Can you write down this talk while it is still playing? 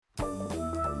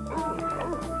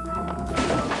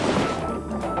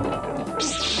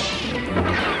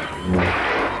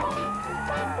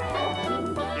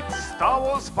Star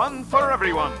Wars fun for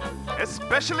everyone,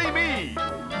 especially me.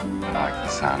 I like the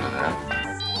sound of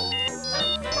that.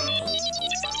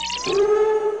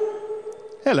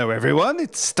 Hello, everyone.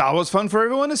 It's Star Wars fun for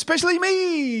everyone, especially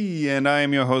me. And I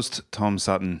am your host, Tom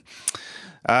Sutton.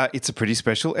 It's a pretty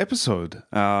special episode.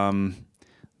 The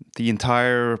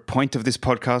entire point of this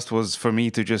podcast was for me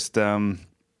to just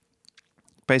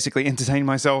basically entertain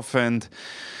myself, and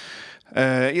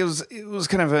it was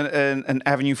kind of an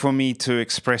avenue for me to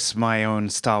express my own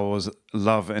Star Wars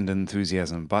love and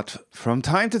enthusiasm. But from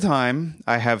time to time,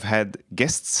 I have had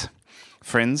guests,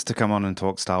 friends to come on and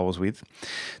talk Star Wars with.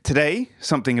 Today,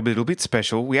 something a little bit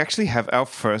special. We actually have our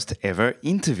first ever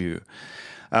interview.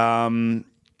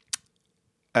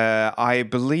 I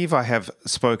believe I have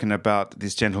spoken about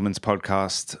this gentleman's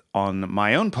podcast on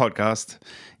my own podcast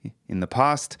in the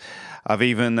past. I've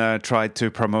even tried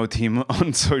to promote him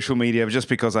on social media just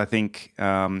because I think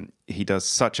he does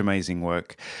such amazing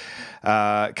work.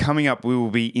 Coming up, we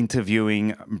will be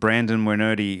interviewing Brandon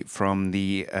Wernerdy from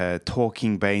the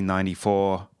Talking Bay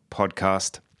 94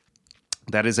 podcast.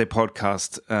 That is a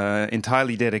podcast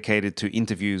entirely dedicated to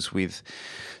interviews with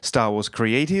Star Wars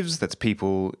creatives. That's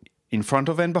people in front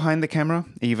of and behind the camera,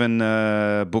 even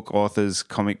book authors,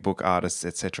 comic book artists,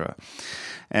 etc.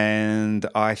 And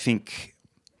I think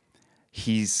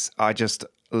I just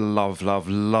love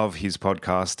his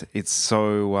podcast. It's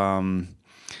so,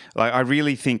 I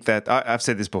really think that, I've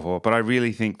said this before, but I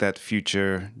really think that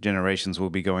future generations will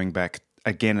be going back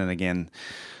again and again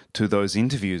to those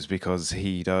interviews because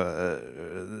he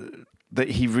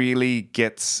really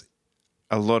gets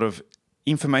a lot of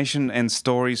information and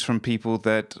stories from people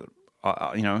that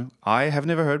I have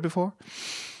never heard before.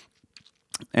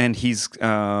 And his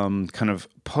kind of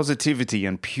positivity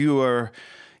and pure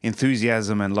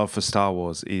enthusiasm and love for Star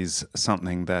Wars is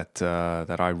something that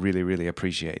I really, really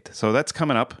appreciate. So that's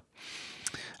coming up.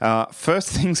 First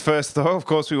things first, though, of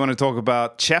course, we want to talk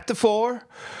about Chapter 4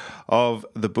 of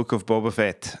the Book of Boba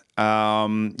Fett.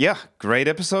 Great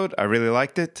episode. I really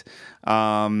liked it.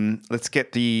 Let's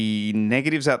get the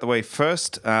negatives out the way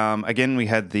first. Again, we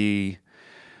had the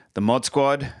Mod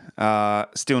Squad.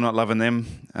 Still not loving them.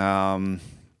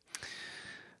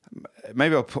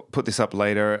 Maybe I'll put this up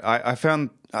later. I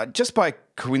found, just by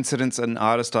coincidence, an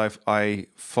artist I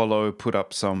follow put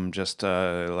up some just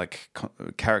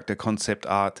character concept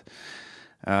art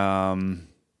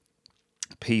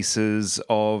pieces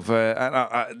of...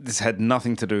 this had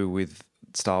nothing to do with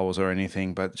Star Wars or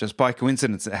anything, but just by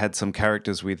coincidence it had some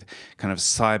characters with kind of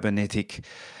cybernetic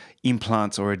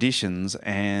implants or additions,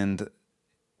 and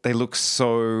they look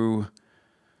so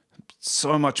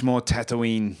much more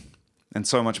Tatooine and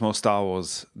so much more Star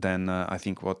Wars than I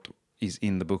think what is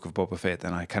in the Book of Boba Fett.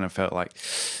 And I kind of felt like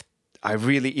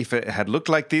if it had looked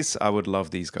like this, I would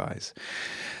love these guys.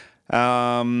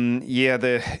 The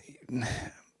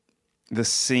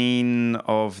scene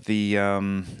of the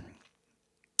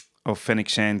of Fennec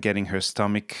Shand getting her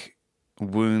stomach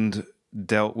wound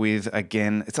dealt with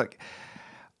again. It's like,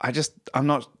 I'm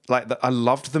not like, I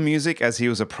loved the music as he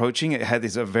was approaching. It had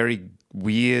a very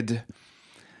weird,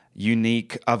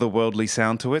 unique, otherworldly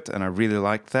sound to it, and I really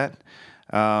liked that.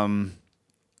 But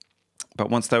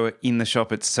once they were in the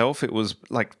shop itself, it was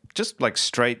just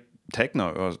straight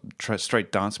techno or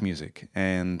straight dance music.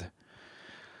 And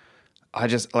I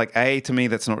just, A, to me,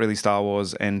 that's not really Star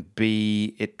Wars, and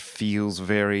B, it feels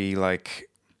very,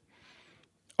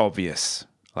 obvious.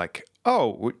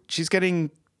 Oh, she's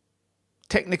getting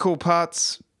technical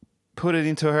parts, put it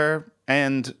into her,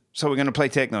 and so we're going to play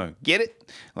techno. Get it?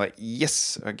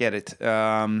 Yes, I get it.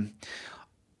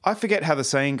 I forget how the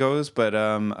saying goes, but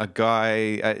a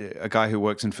guy who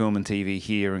works in film and TV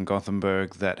here in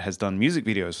Gothenburg that has done music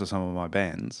videos for some of my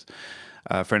bands,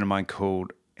 a friend of mine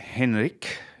called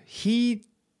Henrik,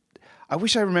 I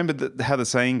wish I remembered how the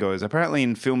saying goes. Apparently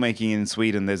in filmmaking in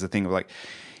Sweden, there's a thing of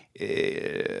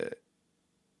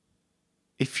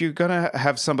if you're going to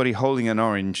have somebody holding an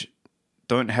orange,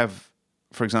 don't have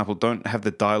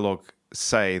the dialogue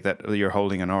say that you're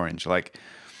holding an orange.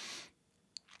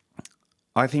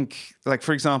 I think,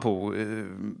 for example,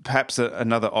 perhaps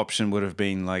another option would have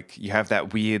been you have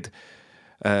that weird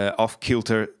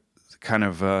off-kilter kind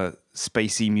of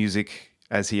spacey music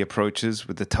as he approaches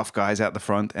with the tough guys out the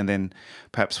front, and then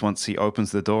perhaps once he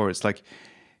opens the door, it's like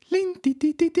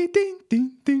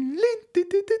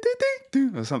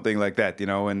or something like that,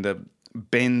 and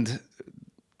bend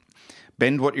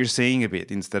what you're seeing a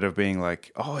bit instead of being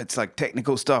it's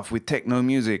technical stuff with techno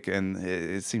music, and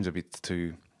it seems a bit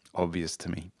too obvious to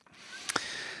me.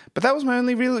 But that was my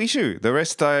only real issue. The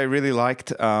rest I really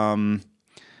liked.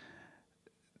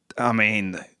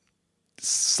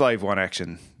 Slave One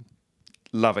action.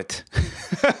 love it.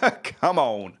 Come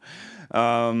on.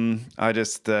 I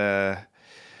just the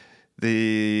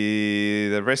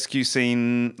rescue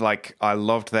scene, like I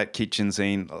loved that kitchen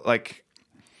scene. Like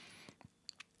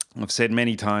I've said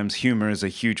many times, humor is a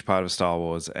huge part of Star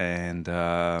Wars, and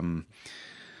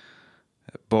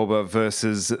Boba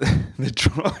versus the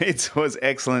droids was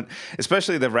excellent,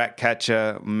 especially the rat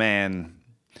catcher. Man,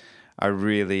 I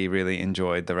really, really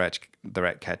enjoyed the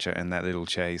rat catcher and that little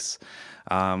chase.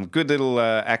 Good little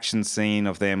action scene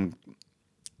of them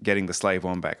getting the slave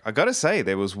one back. I gotta say,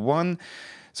 there was one.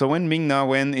 So when Ming-Na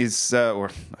Wen is, or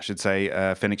I should say,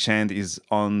 Fennec Shand is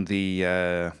on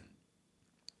the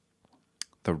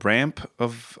ramp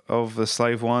of the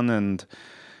slave one, and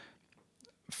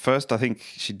first I think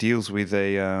she deals with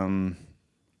a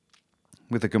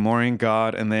Gamorrean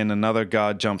guard, and then another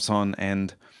guard jumps on,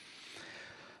 and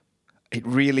it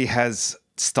really has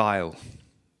style.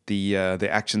 The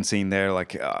action scene there,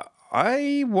 like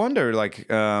I wonder, like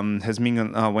has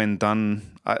Ming-Na Wen done?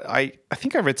 I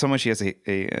think I read somewhere she has a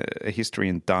history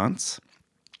in dance,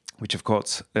 which of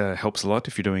course helps a lot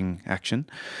if you're doing action.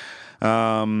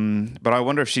 But I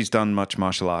wonder if she's done much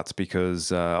martial arts,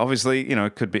 because obviously, you know,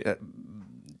 it could be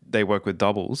they work with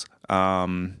doubles,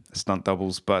 stunt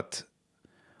doubles, but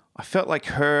I felt like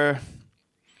her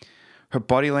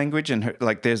body language and her,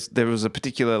 like there was a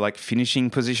particular like finishing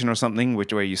position or something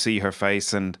where you see her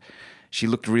face, and she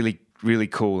looked really, really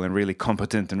cool and really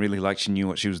competent and really like she knew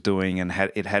what she was doing, and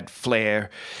had flair.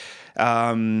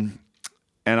 And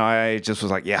I just was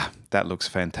like, yeah, that looks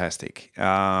fantastic.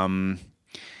 Yeah,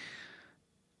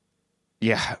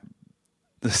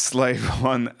 the slave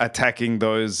one attacking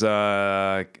those, what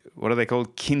are they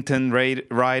called? Kintan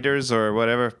riders or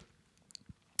whatever.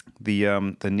 The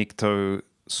Nikto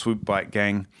swoop bike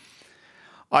gang.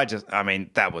 I mean,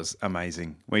 that was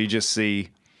amazing. Where you just see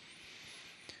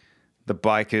the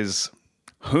bikers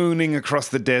hooning across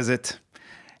the desert.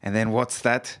 And then what's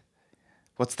that?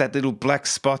 What's that little black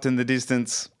spot in the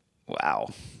distance? Wow,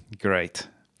 great.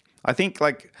 I think,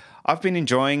 like, I've been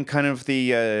enjoying kind of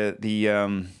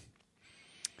the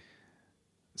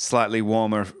slightly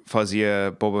warmer,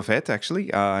 fuzzier Boba Fett,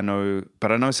 actually. I know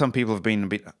some people have been a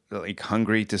bit like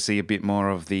hungry to see a bit more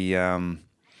of the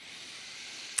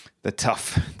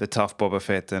tough Boba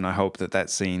Fett, and I hope that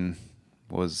scene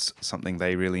was something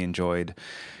they really enjoyed.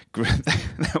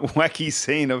 That wacky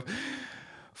scene of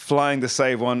flying the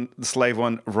slave one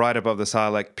right above the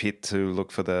Sarlacc pit to look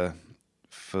for the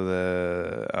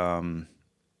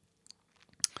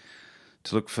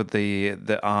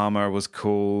armor was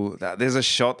cool. There's a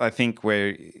shot, I think,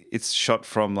 where it's shot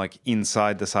from like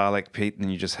inside the Sarlacc pit, and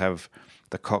you just have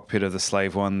the cockpit of the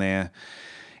slave one there.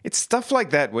 It's stuff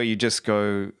like that where you just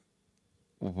go,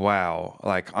 wow,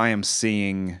 like I am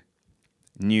seeing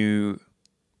new,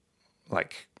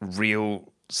 like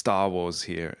real Star Wars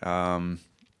here.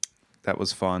 That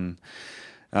was fun.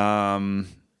 I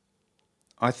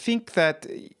think that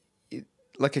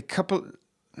like a couple...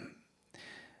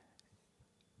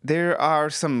 There are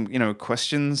some,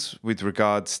 questions with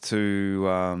regards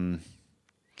to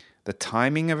the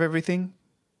timing of everything.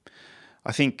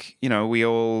 I think, we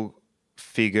all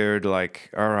figured like,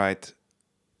 all right,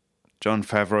 Jon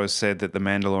Favreau said that The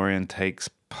Mandalorian takes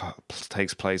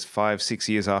place 5-6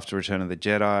 years after Return of the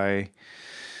Jedi.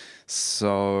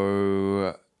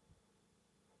 So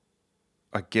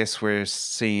I guess we're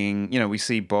seeing, we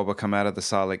see Boba come out of the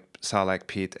Sarlacc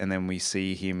pit, and then we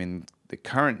see him in the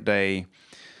current day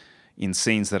in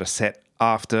scenes that are set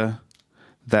after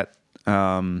that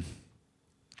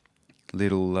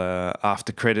little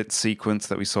after credit sequence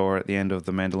that we saw at the end of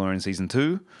The Mandalorian Season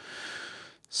 2.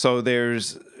 So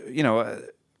there's,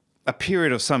 a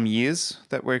period of some years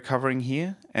that we're covering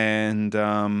here. And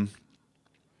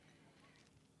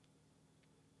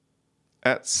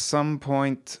at some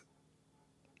point,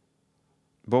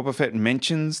 Boba Fett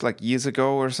mentions, like years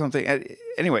ago or something.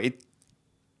 Anyway,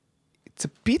 it's a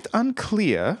bit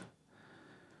unclear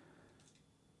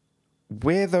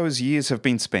where those years have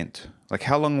been spent. Like,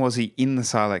 how long was he in the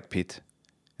Sarlacc pit,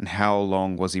 and how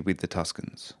long was he with the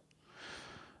Tuskens?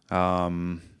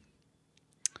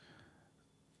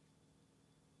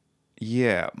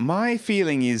 Yeah, my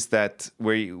feeling is that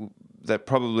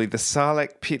probably the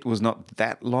Sarlacc pit was not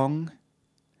that long,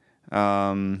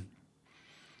 but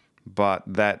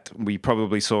that we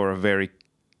probably saw a very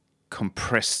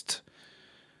compressed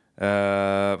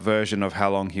version of how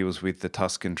long he was with the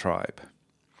Tusken tribe.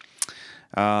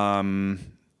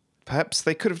 Perhaps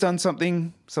they could have done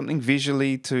something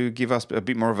visually to give us a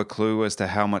bit more of a clue as to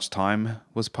how much time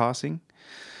was passing.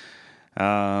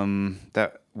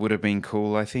 That would have been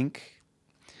cool, I think.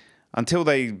 Until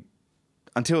they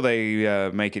until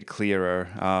they make it clearer,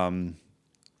 I'm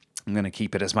going to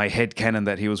keep it as my headcanon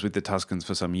that he was with the Tuskens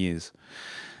for some years.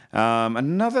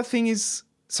 Another thing is,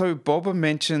 so Boba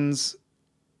mentions,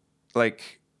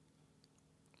 like,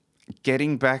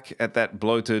 getting back at that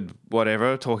bloated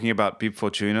whatever, talking about Bib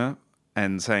Fortuna,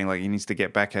 and saying, like, he needs to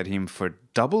get back at him for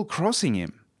double-crossing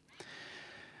him.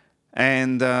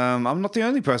 And I'm not the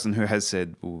only person who has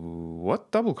said,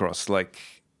 what double-cross? Like,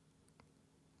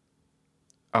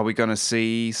 are we going to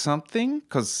see something?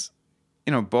 Because,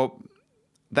 you know, Bob,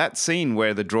 that scene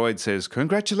where the droid says,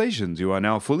 congratulations, you are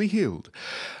now fully healed.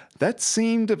 That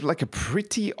seemed like a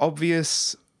pretty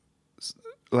obvious,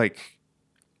 like,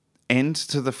 end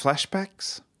to the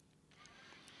flashbacks,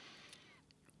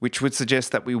 which would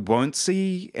suggest that we won't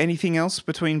see anything else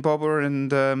between Boba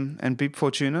and Bib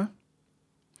Fortuna.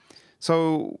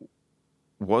 So,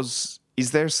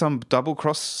 is there some double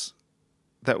cross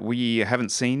that we haven't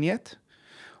seen yet?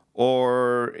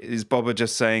 Or is Boba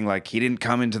just saying, like, he didn't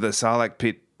come into the Sarlacc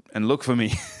pit and look for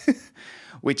me?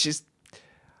 Which is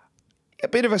a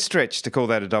bit of a stretch to call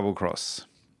that a double cross.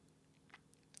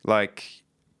 Like,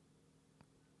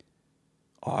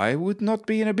 I would not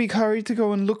be in a big hurry to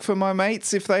go and look for my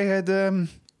mates if they had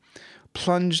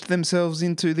plunged themselves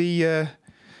into the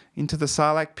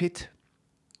Sarlacc pit.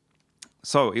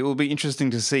 So it will be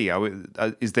interesting to see.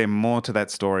 Is there more to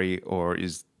that story, or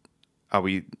is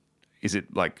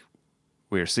it like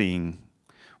we've seen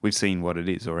what it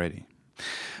is already?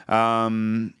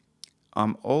 I'm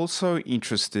also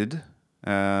interested,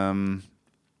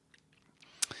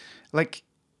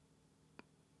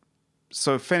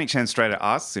 so Fennec Shand straight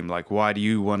asks him, like, why do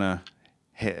you want to,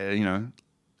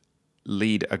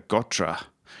 lead a Gotra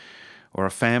or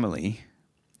a family?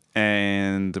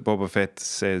 And Boba Fett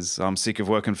says, I'm sick of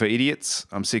working for idiots.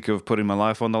 I'm sick of putting my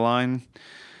life on the line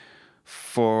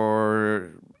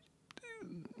for,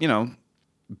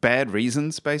 bad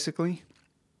reasons, basically.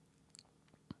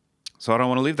 So I don't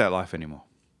want to live that life anymore.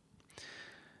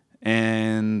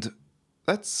 And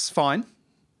that's fine.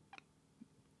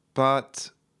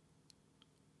 But,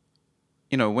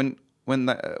 when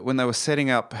they were setting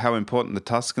up how important the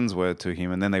Tuskens were to him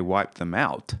and then they wiped them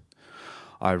out,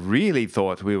 I really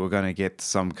thought we were going to get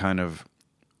some kind of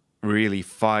really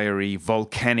fiery,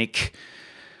 volcanic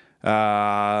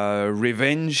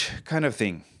revenge kind of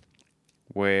thing,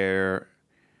 where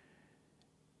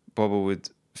Boba would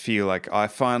feel like, I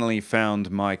finally found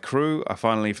my crew,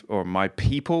 or my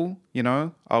people,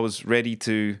 I was ready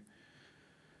to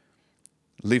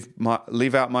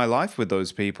live out my life with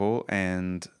those people,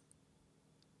 and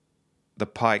the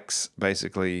Pikes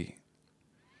basically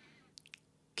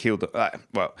killed.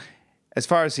 Well, as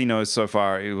far as he knows so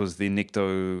far, it was the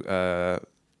Nikto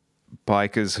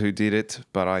bikers who did it,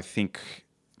 but I think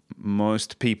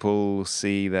most people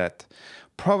see that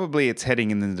probably it's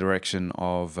heading in the direction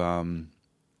of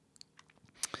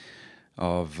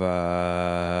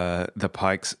the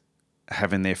Pikes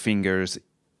having their fingers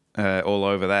all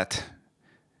over that.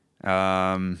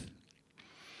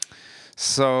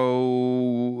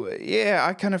 So yeah,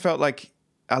 I kind of felt like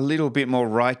a little bit more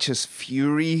righteous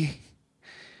fury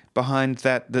behind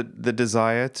that. The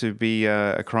desire to be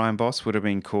a crime boss would have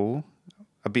been cool.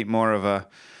 A bit more of a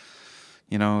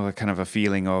kind of a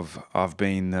feeling of I've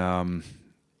been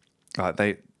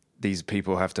these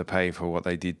people have to pay for what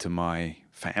they did to my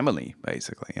family,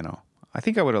 basically. I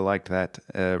think I would have liked that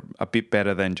a bit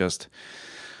better than just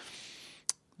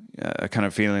kind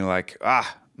of feeling like,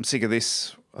 I'm sick of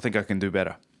this. I think I can do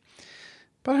better.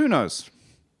 But who knows?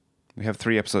 We have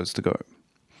 3 episodes to go.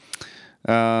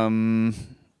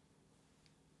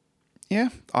 Yeah,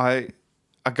 I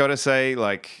gotta say,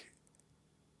 like,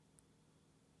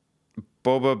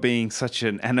 Boba being such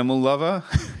an animal lover,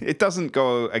 it doesn't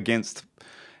go against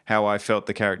how I felt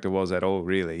the character was at all,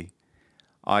 really.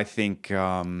 I think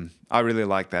I really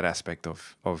like that aspect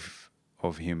of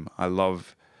him. I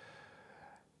loved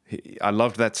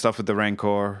that stuff with the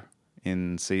Rancor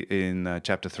in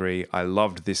chapter 3. I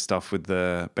loved this stuff with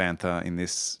the Bantha in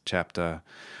this chapter.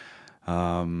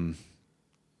 To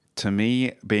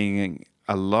me, being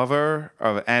a lover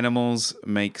of animals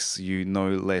makes you no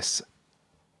less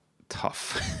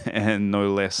tough and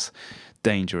no less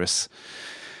dangerous.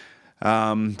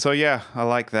 So yeah, I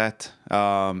like that.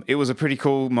 It was a pretty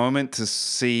cool moment to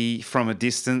see from a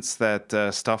distance that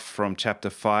stuff from chapter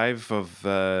 5 of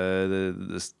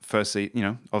the first,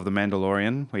 of The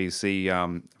Mandalorian, where you see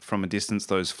from a distance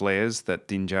those flares that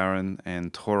Din Djarin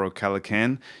and Toro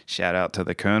Calican, shout out to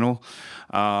the Colonel,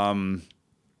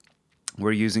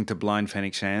 were using to blind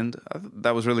Fennec Shand.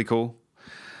 That was really cool.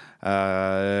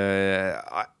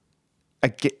 I've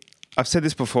said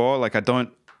this before, like, I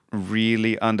don't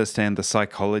really understand the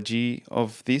psychology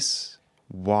of this.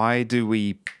 Why do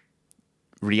we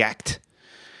react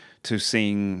to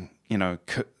seeing,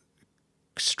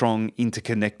 strong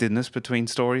interconnectedness between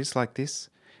stories like this?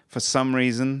 For some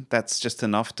reason, that's just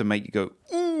enough to make you go,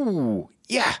 ooh,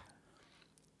 yeah,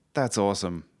 that's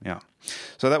awesome. Yeah.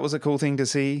 So that was a cool thing to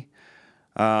see.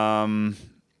 The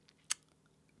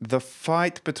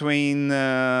fight between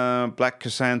Black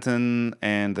Chrysanthemum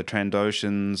and the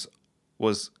Trandoshans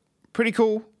was pretty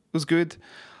cool. It was good.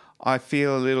 I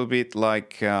feel a little bit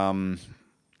like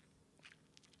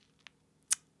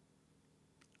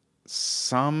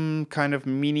some kind of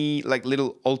mini, like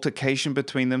little altercation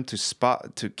between them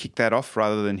to kick that off,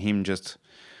 rather than him just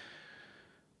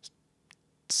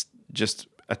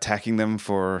attacking them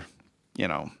for,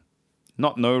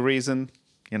 not no reason.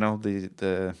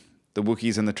 The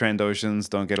Wookiees and the Trandoshans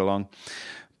don't get along,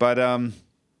 but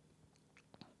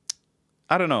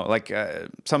I don't know. Like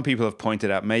some people have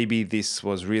pointed out, maybe this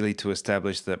was really to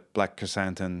establish that Black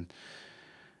Chrysanthemum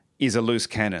is a loose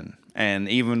cannon, and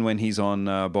even when he's on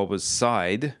Boba's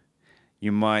side,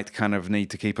 you might kind of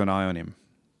need to keep an eye on him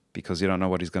because you don't know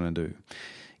what he's going to do.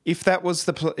 If that was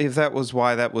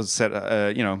why that was set,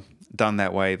 done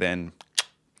that way, then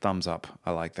thumbs up.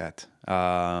 I like that.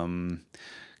 Gaza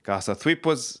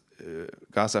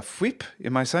Thwip.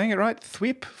 Am I saying it right?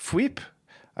 Thwip.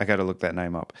 I got to look that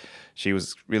name up. She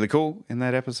was really cool in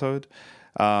that episode.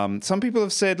 Some people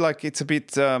have said like it's a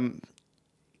bit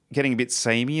getting a bit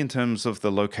samey in terms of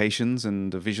the locations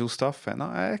and the visual stuff, and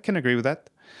I can agree with that.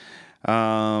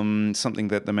 Something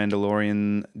that The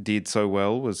Mandalorian did so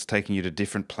well was taking you to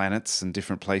different planets and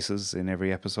different places in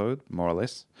every episode, more or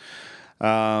less.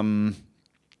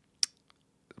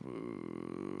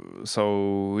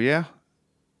 So yeah,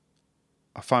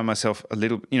 I find myself a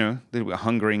little bit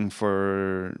hungering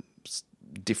for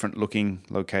different looking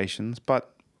locations,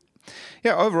 but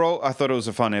yeah, overall, I thought it was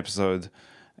a fun episode,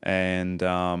 and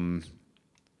I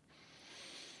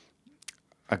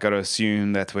got to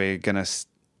assume that we're gonna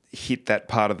hit that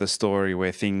part of the story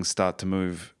where things start to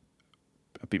move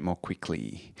a bit more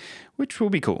quickly, which will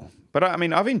be cool. But I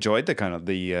mean, I've enjoyed the kind of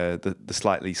the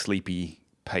slightly sleepy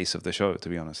pace of the show, to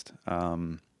be honest.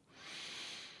 If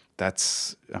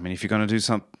you're going to do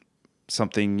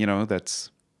something,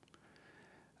 that's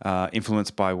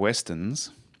influenced by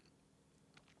Westerns,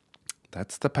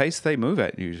 that's the pace they move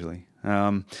at usually.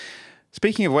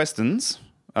 Speaking of Westerns,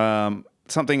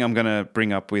 something I'm going to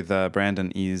bring up with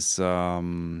Brandon is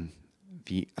the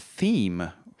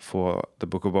theme for the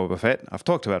Book of Boba Fett. I've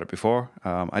talked about it before.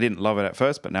 I didn't love it at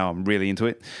first, but now I'm really into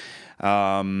it.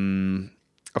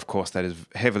 Of course, that is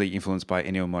heavily influenced by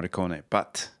Ennio Morricone,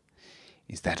 but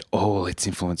is that all it's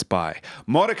influenced by?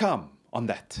 More to come on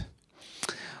that.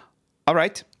 All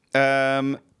right.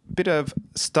 Bit of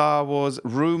Star Wars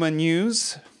rumor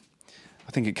news.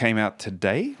 I think it came out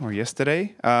today or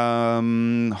yesterday.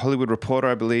 Hollywood Reporter,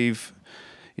 I believe,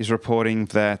 is reporting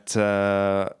that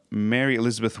Mary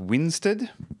Elizabeth Winstead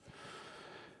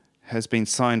has been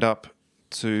signed up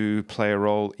to play a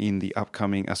role in the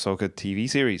upcoming Ahsoka TV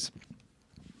series.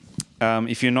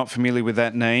 If you're not familiar with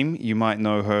that name, you might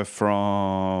know her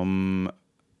from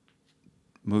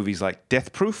movies like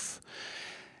Death Proof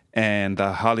and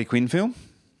the Harley Quinn film.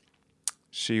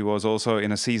 She was also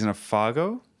in a season of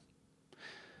Fargo,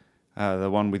 the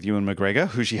one with Ewan McGregor,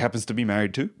 who she happens to be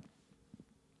married to.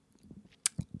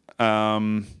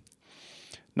 No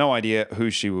idea who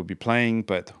she will be playing,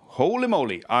 but holy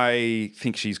moly, I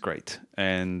think she's great.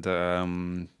 And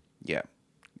yeah,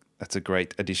 that's a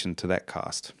great addition to that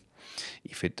cast,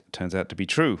 if it turns out to be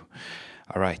true.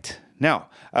 All right. Now,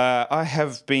 I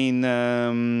have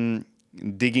been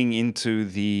digging into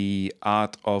the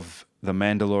art of The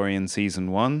Mandalorian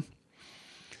Season 1.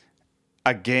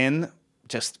 Again,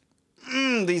 just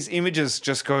these images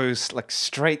just go like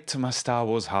straight to my Star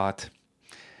Wars heart.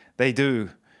 They do.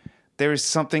 There is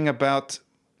something about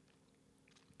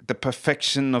the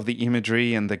perfection of the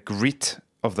imagery and the grit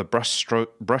of the brush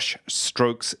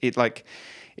strokes.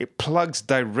 It plugs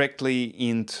directly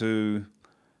into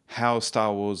how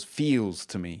Star Wars feels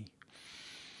to me.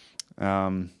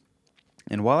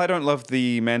 And while I don't love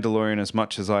The Mandalorian as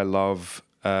much as I love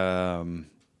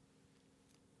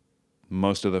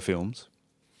most of the films,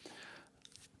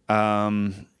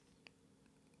 I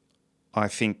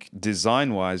think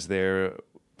design-wise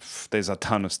there's a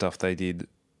ton of stuff they did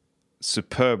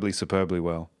superbly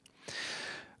well.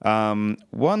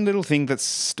 One little thing that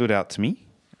stood out to me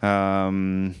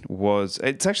was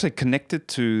it's actually connected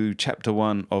to Chapter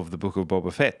 1 of the Book of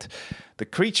Boba Fett. The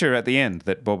creature at the end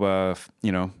that Boba,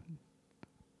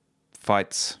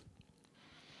 fights,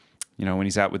 when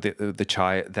he's out with the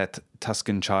child, that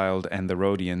Tuscan child and the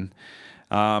Rhodian.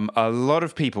 A lot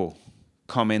of people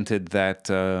commented that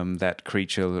that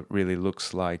creature really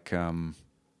looks like a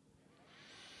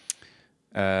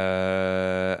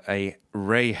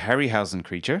Ray Harryhausen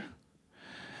creature.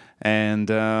 And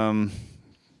I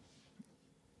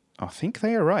think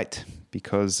they are right,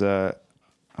 because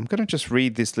I'm going to just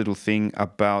read this little thing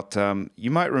about... you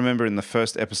might remember in the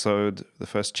first episode, the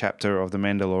first chapter of The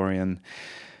Mandalorian,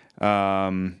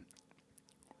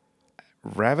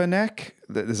 Ravenak,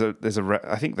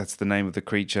 I think that's the name of the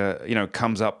creature,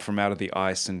 comes up from out of the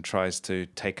ice and tries to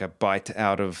take a bite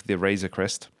out of the Razor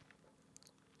Crest.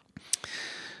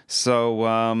 So,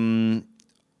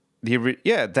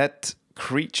 that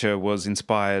creature was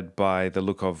inspired by the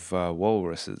look of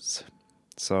walruses.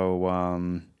 So,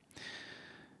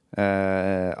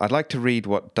 I'd like to read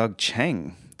what Doug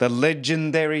Chiang, the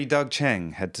legendary Doug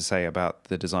Chiang, had to say about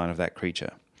the design of that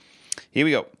creature. Here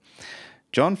we go.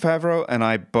 Jon Favreau and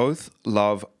I both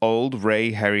love old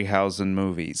Ray Harryhausen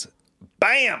movies.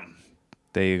 Bam!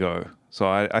 There you go. So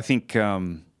I think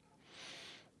the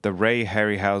Ray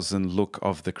Harryhausen look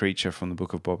of the creature from the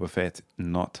Book of Boba Fett,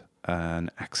 not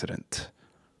an accident.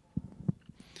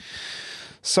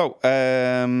 So,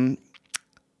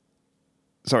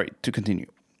 sorry, to continue.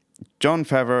 Jon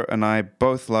Favreau and I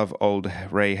both love old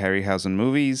Ray Harryhausen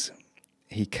movies.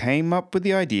 He came up with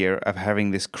the idea of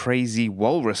having this crazy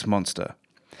walrus monster,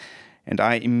 and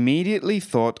I immediately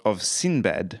thought of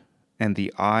Sinbad and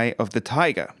the Eye of the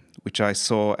Tiger, which I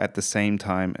saw at the same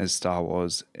time as Star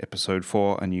Wars Episode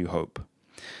 4, A New Hope.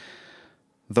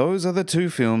 Those are the two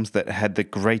films that had the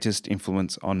greatest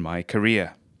influence on my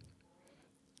career.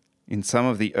 In some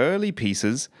of the early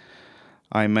pieces,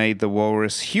 I made the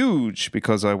walrus huge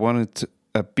because I wanted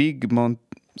a big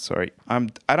Sorry, I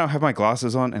don't have my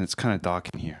glasses on and it's kind of dark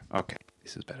in here. Okay,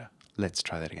 this is better. Let's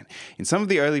try that again. In some of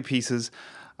the early pieces,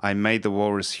 I made the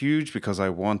walrus huge because I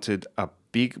wanted a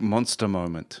big monster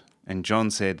moment. And John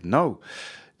said, no,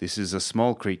 this is a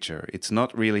small creature. It's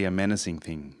not really a menacing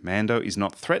thing. Mando is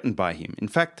not threatened by him. In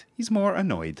fact, he's more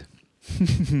annoyed.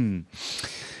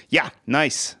 Yeah,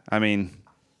 nice. I mean,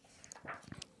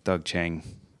 Doug Chiang.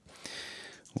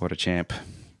 What a champ.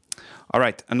 All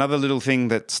right, another little thing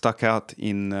that stuck out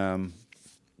in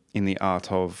the art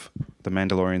of The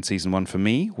Mandalorian Season 1 for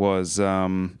me was a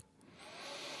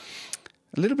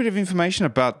little bit of information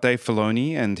about Dave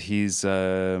Filoni and his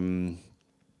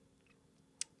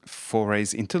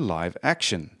forays into live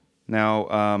action. Now,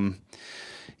 a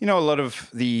lot of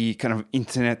the kind of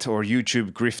internet or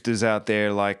YouTube grifters out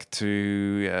there like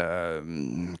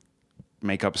to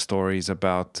make up stories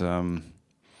about...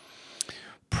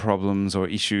 problems or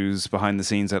issues behind the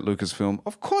scenes at Lucasfilm.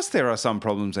 Of course there are some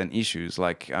problems and issues.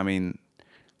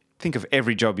 Think of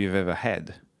every job you've ever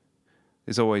had.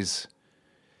 There's always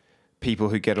people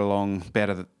who get along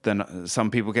better than...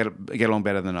 Some people get along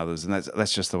better than others, and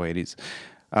that's just the way it is.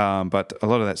 But a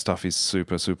lot of that stuff is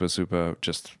super, super, super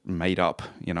just made up,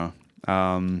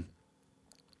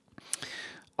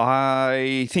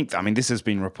 I think, this has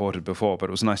been reported before, but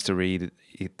it was nice to read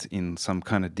it in some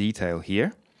kind of detail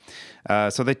here.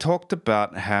 So they talked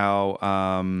about how,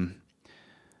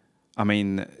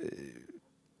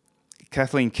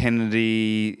 Kathleen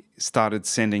Kennedy started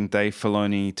sending Dave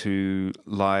Filoni to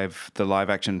the live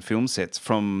action film sets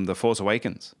from The Force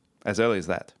Awakens, as early as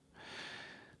that.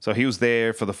 So he was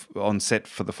there on set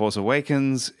for The Force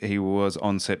Awakens, he was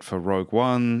on set for Rogue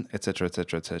One, etc.,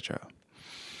 etc., etc.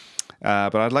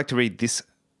 But I'd like to read this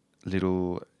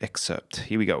little excerpt.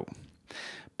 Here we go.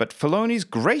 But Filoni's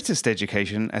greatest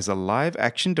education as a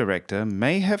live-action director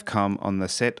may have come on the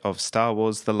set of Star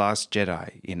Wars The Last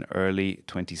Jedi in early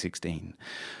 2016.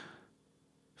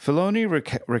 Filoni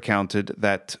recounted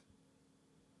that,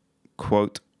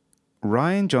 quote,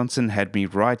 Rian Johnson had me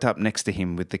right up next to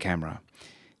him with the camera.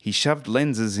 He shoved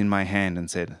lenses in my hand and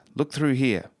said, look through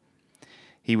here.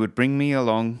 He would bring me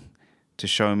along to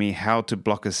show me how to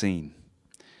block a scene.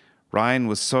 Rian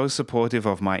was so supportive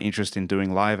of my interest in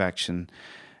doing live action,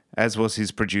 as was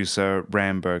his producer,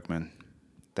 Ram Bergman.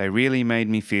 They really made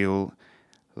me feel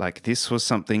like this was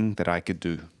something that I could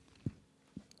do.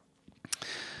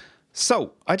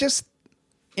 So I just,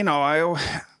 I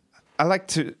like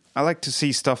to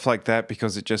see stuff like that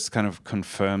because it just kind of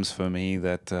confirms for me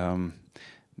that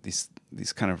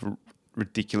this kind of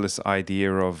ridiculous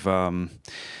idea of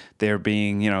there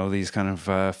being, these kind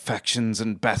of factions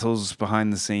and battles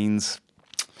behind the scenes.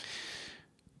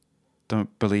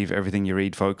 Don't believe everything you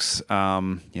read, folks.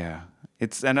 And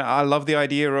I love the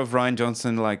idea of Rian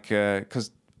Johnson,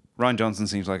 because Rian Johnson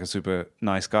seems like a super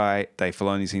nice guy. Dave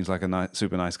Filoni seems like a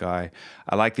super nice guy.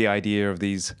 I like the idea of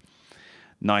these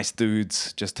nice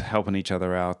dudes just helping each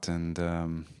other out.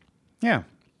 And yeah,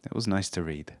 it was nice to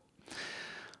read.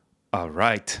 All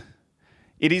right.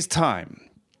 It is time.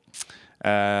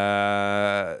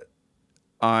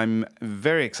 I'm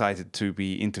very excited to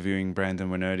be interviewing Brandon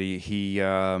Wernerde.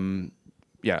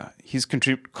 His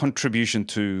contribution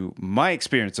to my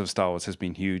experience of Star Wars has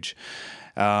been huge.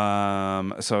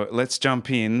 So let's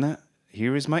jump in.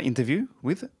 Here is my interview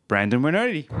with Brandon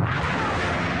Wernerde.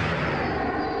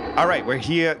 All right, we're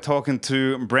here talking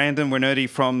to Brandon Wernerde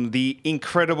from the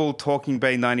incredible Talking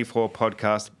Bay 94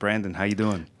 podcast. Brandon, how you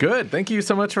doing? Good. Thank you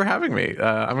so much for having me.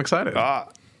 I'm excited.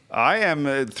 I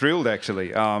am thrilled,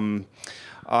 actually.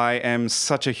 I am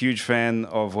such a huge fan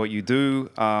of what you do.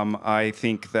 I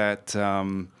think that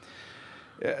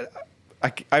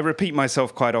I repeat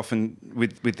myself quite often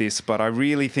with this, but I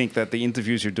really think that the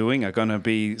interviews you're doing are going to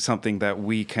be something that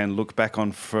we can look back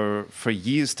on for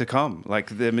years to come.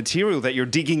 Like the material that you're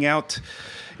digging out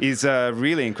is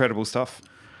really incredible stuff.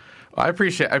 I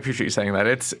appreciate you saying that.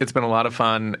 It's been a lot of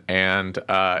fun, and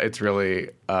it's really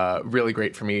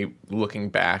great for me looking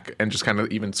back and just kind of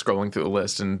even scrolling through the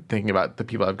list and thinking about the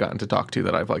people I've gotten to talk to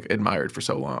that I've like admired for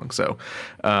so long. So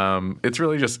it's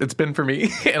really it's been for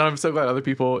me, and I'm so glad other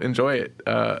people enjoy it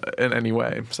in any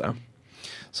way. So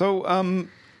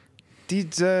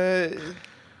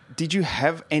did you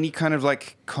have any kind of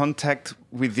like contact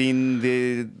within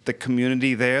the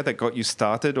community there that got you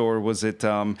started, or was it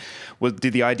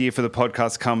did the idea for the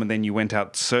podcast come and then you went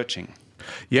out searching?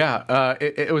 Yeah,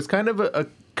 it was kind of a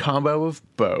combo of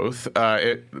both.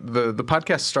 The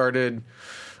podcast started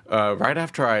right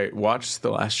after I watched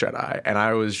The Last Jedi, and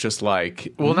I was just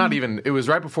like, well, not even. It was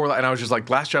right before that, and I was just like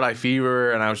Last Jedi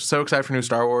fever, and I was so excited for new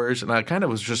Star Wars, and I kind of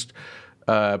was just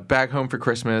back home for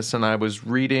Christmas, and I was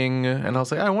reading, and I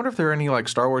was like, I wonder if there are any like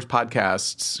Star Wars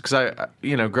podcasts, because I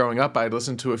growing up, I'd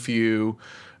listened to a few,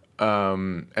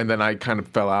 and then I kind of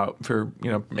fell out for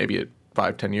maybe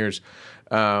 5-10 years,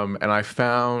 and I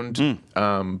found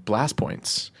Blast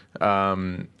Points,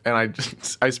 and I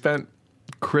spent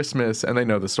Christmas, and they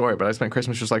know the story, but I spent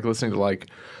Christmas just like listening to like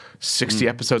 60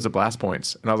 episodes of Blast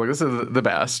Points, and I was like, this is the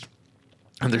best,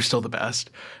 and they're still the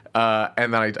best.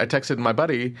 And then I texted my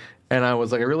buddy, and I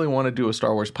was like, I really want to do a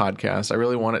Star Wars podcast. I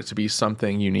really want it to be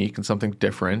something unique and something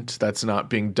different that's not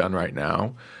being done right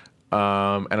now.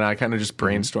 And I kind of just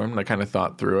brainstormed, and I kind of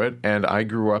thought through it. And I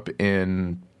grew up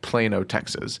in Plano,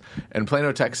 Texas. And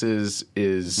Plano, Texas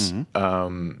is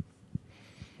not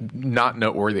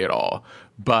noteworthy at all.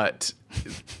 But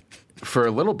for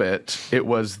a little bit, it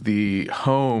was the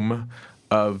home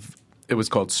of... It was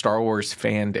called Star Wars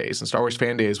Fan Days. And Star Wars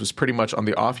Fan Days was pretty much on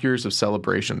the off years of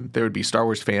Celebration. There would be Star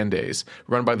Wars Fan Days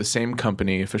run by the same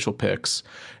company, Official Picks,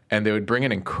 and they would bring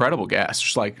in incredible guests.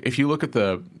 Just like if you look at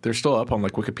they're still up on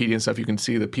like Wikipedia and stuff, you can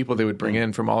see the people they would bring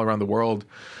in from all around the world.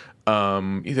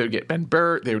 Either get Ben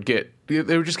Burtt, they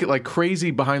would just get like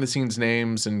crazy behind the scenes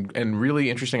names and really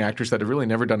interesting actors that have really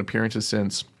never done appearances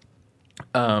since.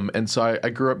 And so I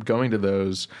grew up going to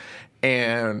those.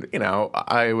 And,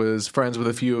 I was friends with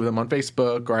a few of them on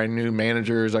Facebook, or I knew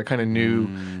managers. I kind of knew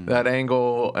that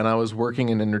angle, and I was working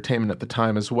in entertainment at the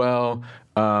time as well.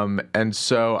 And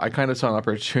so I kind of saw an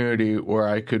opportunity where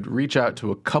I could reach out to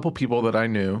a couple people that I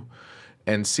knew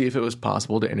and see if it was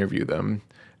possible to interview them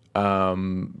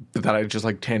that I just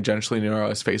like tangentially knew I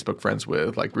was Facebook friends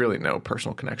with, like really no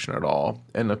personal connection at all.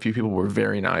 And a few people were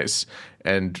very nice.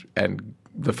 And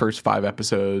the first 5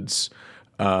 episodes...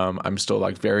 I'm still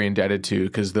like very indebted to,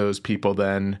 because those people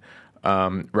then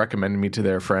recommended me to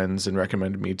their friends and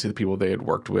recommended me to the people they had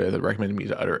worked with and recommended me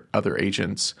to other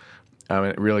agents. And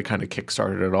it really kind of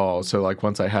kickstarted it all. So like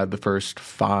once I had the first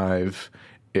 5,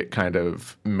 it kind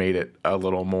of made it a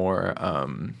little more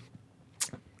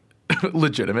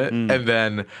legitimate. And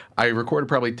then I recorded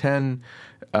probably 10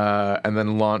 and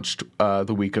then launched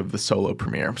the week of the Solo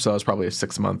premiere. So it was probably a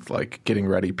 6-month like getting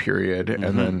ready period,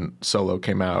 and then Solo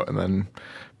came out, and then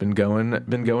been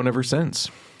going ever since.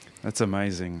 That's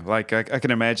amazing. Like I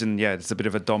can imagine, it's a bit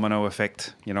of a domino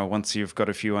effect. Once you've got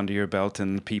a few under your belt,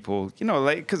 and people,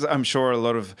 like because I'm sure a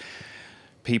lot of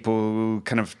people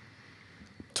kind of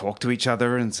talk to each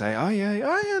other and say, "Oh yeah,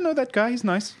 I know that guy. He's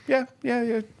nice. Yeah.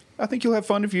 I think you'll have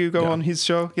fun if you go on his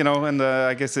show, and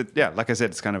I guess like I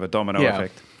said, it's kind of a domino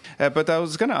effect. But I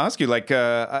was going to ask you, like,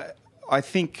 I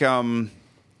think,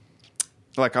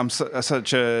 like,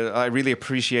 I really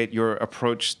appreciate your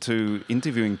approach to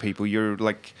interviewing people.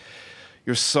 You're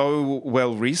so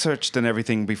well researched and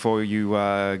everything before you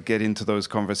get into those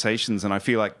conversations, and I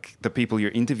feel like the people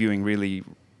you're interviewing really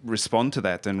respond to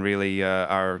that and really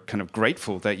are kind of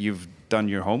grateful that you've done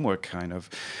your homework, kind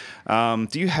of.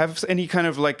 Do you have any kind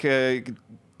of like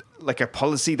like a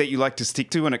policy that you like to stick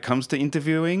to when it comes to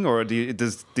interviewing, or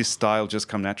does this style just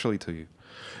come naturally to you?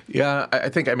 Yeah, I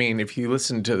think, I mean, if you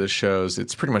listen to the shows,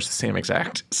 it's pretty much the same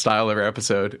exact style every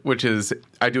episode, which is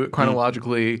I do it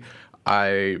chronologically.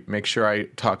 I make sure I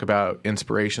talk about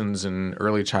inspirations in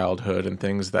early childhood and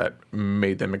things that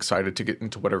made them excited to get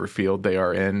into whatever field they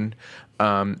are in.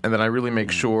 And then I really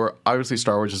make sure, obviously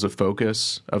Star Wars is a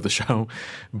focus of the show,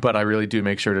 but I really do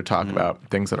make sure to talk about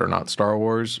things that are not Star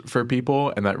Wars for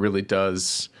people, and that really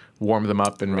does warm them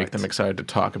up and make them excited to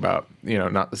talk about,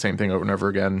 not the same thing over and over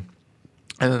again.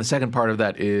 And then the second part of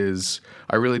that is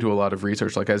I really do a lot of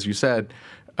research, like as you said,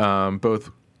 both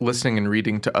listening and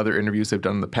reading to other interviews they've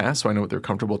done in the past so I know what they're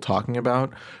comfortable talking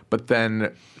about, but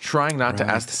then trying not to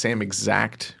ask the same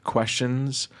exact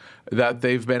questions that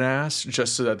they've been asked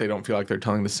just so that they don't feel like they're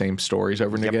telling the same stories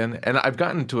over and again. And I've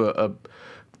gotten to a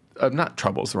not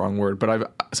trouble is the wrong word,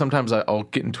 but sometimes I'll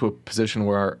get into a position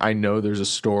where I know there's a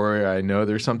story, I know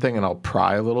there's something, and I'll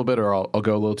pry a little bit or I'll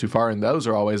go a little too far. And those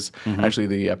are always actually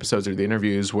the episodes or the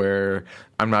interviews where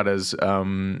I'm not as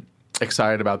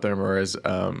excited about them or as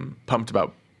pumped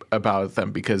about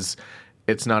them because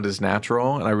it's not as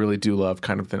natural, and I really do love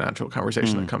kind of the natural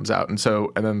conversation that comes out. And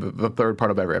then the third part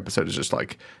of every episode is just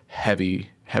like heavy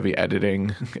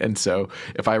editing. And so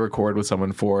if I record with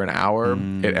someone for an hour,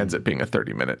 it ends up being a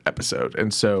 30-minute episode.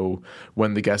 And so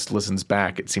when the guest listens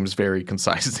back, it seems very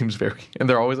concise. It seems and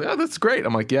they're always like, oh, that's great.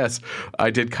 I'm like, yes,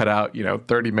 I did cut out,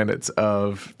 30 minutes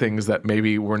of things that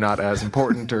maybe were not as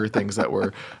important or things that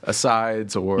were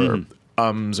asides or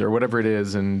or whatever it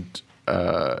is. And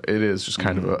it is just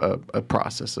kind of a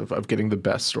process of getting the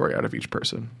best story out of each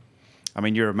person. I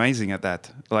mean, you're amazing at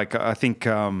that. Like, I think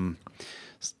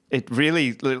it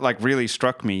really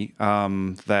struck me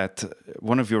that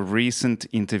one of your recent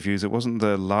interviews, it wasn't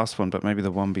the last one, but maybe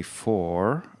the one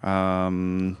before,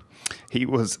 he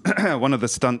was one of the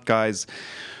stunt guys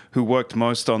who worked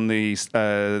most on the,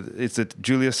 is it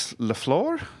Julius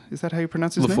Lafleur? Is that how you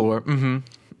pronounce his name? Lafleur,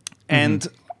 And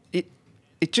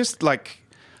it just like,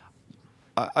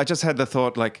 I just had the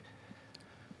thought, like,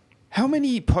 how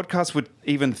many podcasts would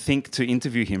even think to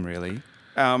interview him, really?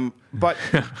 But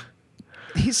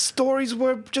his stories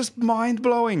were just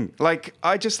mind-blowing. Like,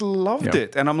 I just loved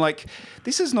it. And I'm like,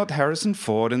 this is not Harrison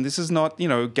Ford, and this is not,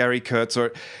 Gary Kurtz,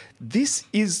 or this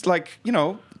is like,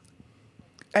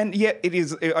 and yet it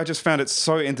is, I just found it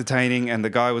so entertaining, and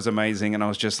the guy was amazing, and I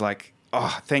was just like,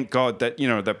 oh, thank God that,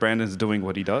 that Brandon's doing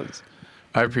what he does.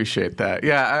 I appreciate that.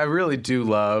 Yeah, I really do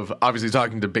love, obviously,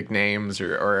 talking to big names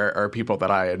or people that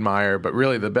I admire, but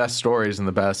really the best stories and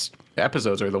the best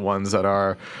episodes are the ones that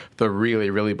are the really,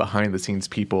 really behind-the-scenes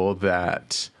people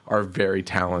that are very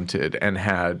talented and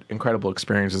had incredible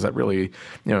experiences that really,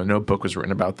 no book was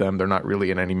written about them. They're not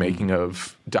really in any making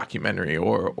of documentary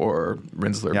or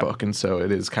Rinsler book. And so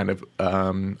it is kind of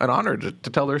an honor to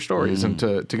tell their stories and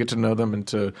to get to know them and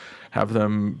to have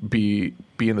them be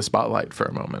in the spotlight for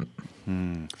a moment.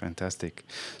 Fantastic.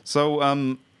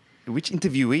 So, which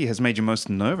interviewee has made you most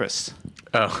nervous?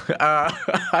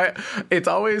 It's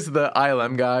always the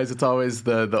ILM guys. It's always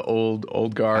the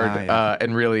old guard.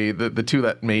 And really, the two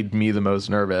that made me the most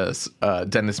nervous,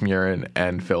 Dennis Muren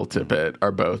and Phil Tippett,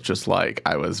 are both just like,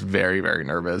 I was very, very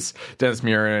nervous. Dennis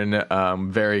Muren,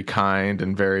 very kind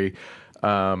and very...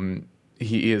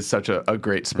 he is such a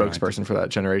great spokesperson for that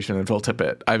generation. And Phil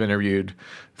Tippett, I've interviewed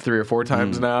 3 or 4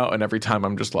 times now, and every time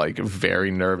I'm just like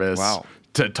very nervous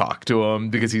to talk to him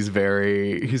because he's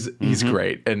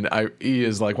great, and he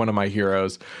is like one of my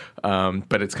heroes.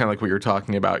 But it's kind of like what you're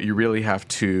talking about. You really have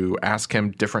to ask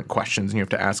him different questions, and you have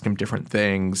to ask him different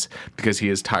things because he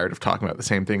is tired of talking about the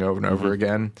same thing over and over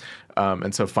again.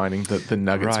 And so finding the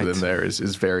nuggets within there is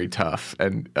very tough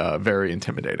and very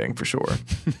intimidating for sure.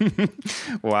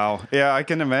 Wow. Yeah, I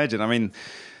can imagine. I mean,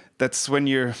 that's when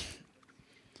you're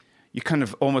kind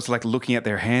of almost like looking at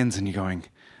their hands and you're going,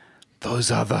 those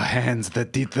are the hands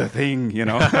that did the thing,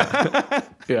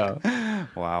 Yeah.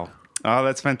 Wow. Oh,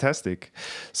 that's fantastic.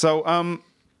 So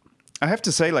I have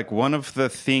to say, like, one of the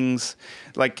things,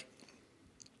 like,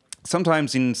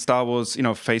 sometimes in Star Wars,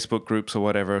 Facebook groups or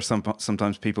whatever,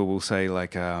 sometimes people will say,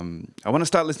 like, I want to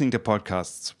start listening to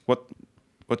podcasts. What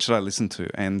should I listen to?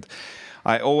 And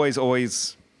I always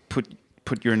put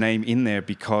your name in there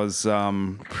because,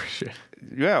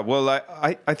 yeah, well,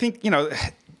 I think,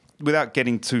 without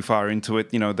getting too far into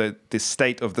it, the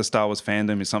state of the Star Wars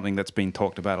fandom is something that's been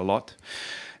talked about a lot.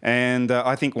 And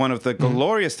I think one of the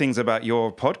glorious things about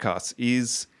your podcast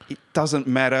is it doesn't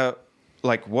matter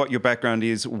like what your background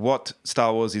is, what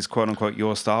Star Wars is, quote unquote,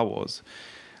 your Star Wars.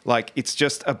 Like, it's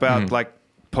just about like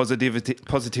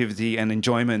positivity and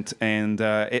enjoyment and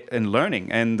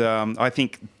learning. And I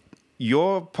think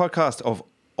your podcast of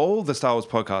all the Star Wars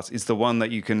podcasts is the one that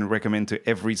you can recommend to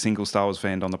every single Star Wars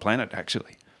fan on the planet,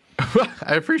 actually.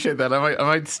 I appreciate that. I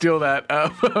might steal that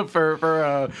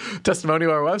for testimonial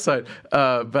on our website.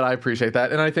 But I appreciate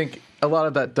that. And I think a lot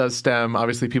of that does stem,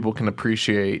 obviously people can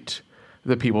appreciate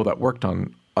the people that worked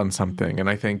on something. And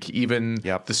I think even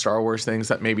the Star Wars things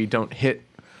that maybe don't hit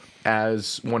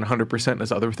as 100%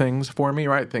 as other things for me,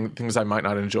 right? Things I might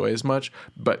not enjoy as much,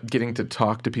 but getting to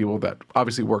talk to people that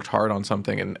obviously worked hard on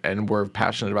something and were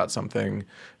passionate about something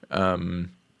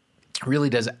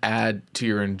really does add to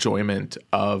your enjoyment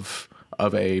of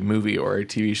a movie or a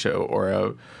TV show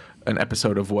or an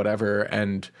episode of whatever.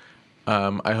 And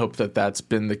I hope that that's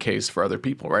been the case for other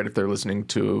people, right? If they're listening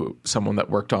to someone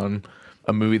that worked on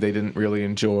a movie they didn't really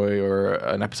enjoy or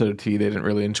an episode of TV they didn't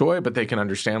really enjoy, but they can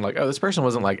understand like, oh, this person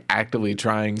wasn't like actively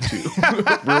trying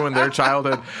to ruin their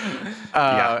childhood.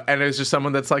 And it was just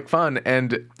someone that's like fun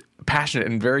and passionate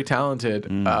and very talented.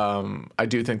 I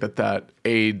do think that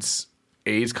aids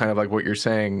kind of like what you're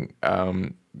saying,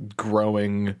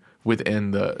 growing within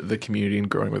the community and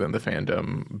growing within the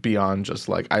fandom beyond just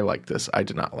like, I like this, I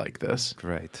did not like this.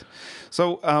 Great.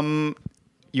 So,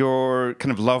 your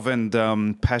kind of love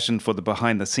and passion for the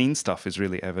behind-the-scenes stuff is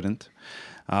really evident.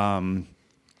 What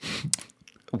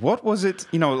was it,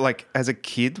 like as a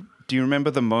kid, do you remember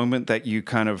the moment that you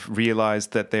kind of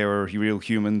realized that there were real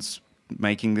humans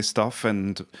making this stuff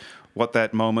and what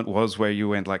that moment was where you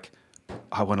went like,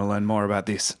 I want to learn more about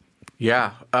this?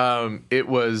 Yeah, it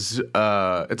was,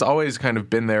 it's always kind of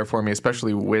been there for me,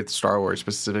 especially with Star Wars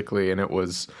specifically, and it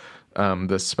was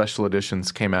the special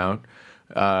editions came out.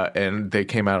 And they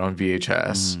came out on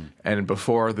VHS. And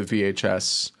before the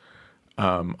VHS,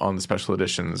 on the special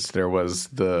editions, there was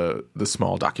the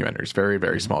small documentaries, very,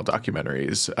 very small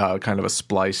documentaries, kind of a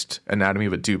spliced anatomy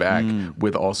of a dewback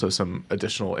with also some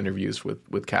additional interviews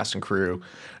with cast and crew.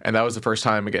 And that was the first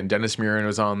time, again, Dennis Muren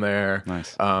was on there.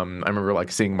 Nice. I remember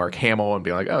like seeing Mark Hamill and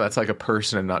being like, oh, that's like a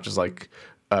person and not just like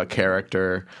a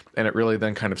character. And it really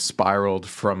then kind of spiraled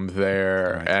from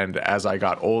there. Right. And as I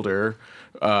got older,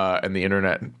 and the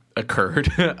internet occurred,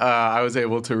 I was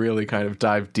able to really kind of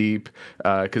dive deep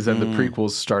because then the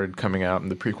prequels started coming out and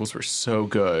the prequels were so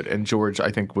good. And George, I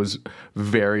think, was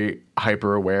very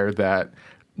hyper aware that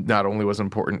not only was it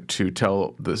important to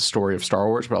tell the story of Star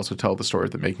Wars, but also tell the story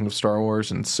of the making of Star Wars.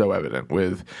 And so evident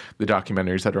with the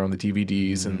documentaries that are on the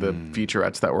DVDs and the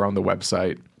featurettes that were on the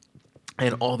website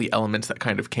and all the elements that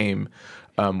kind of came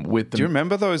with them. Do you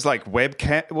remember those like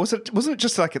webcam? Wasn't it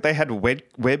just like they had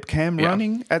webcam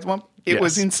running at one? It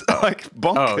was like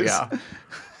bonkers. Oh yeah,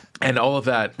 and all of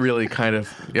that really kind of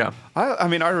I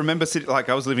mean, I remember sitting like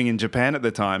I was living in Japan at the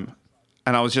time,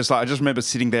 and I was just like I just remember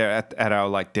sitting there at our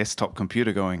like desktop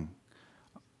computer going,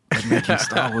 making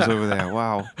Star Wars over there.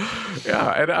 Wow.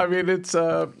 Yeah, and I mean it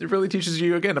really teaches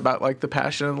you again about like the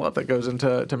passion and love that goes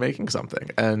into making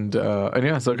something, and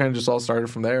yeah, so it kind of just all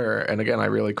started from there. And again, I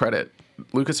really credit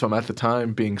Lucasfilm at the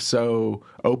time being so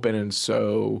open and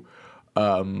so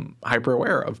hyper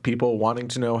aware of people wanting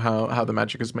to know how the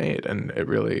magic is made, and it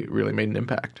really, really made an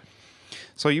impact.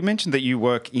 So you mentioned that you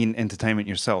work in entertainment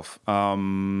yourself.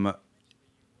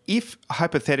 If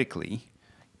hypothetically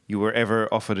you were ever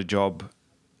offered a job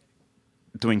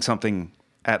doing something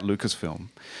at Lucasfilm,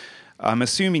 I'm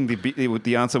assuming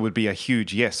the answer would be a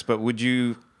huge yes, but would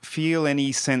you feel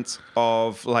any sense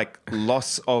of like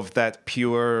loss of that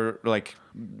pure like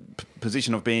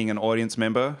position of being an audience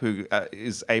member who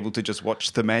is able to just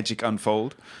watch the magic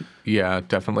unfold? Yeah,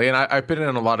 definitely. And I've been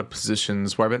in a lot of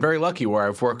positions where I've been very lucky, where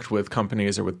I've worked with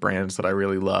companies or with brands that I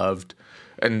really loved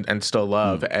and still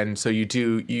love. And so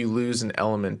you lose an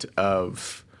element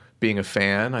of being a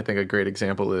fan. I think a great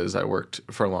example is I worked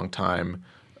for a long time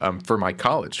for my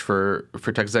college, for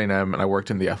Texas A&M, and I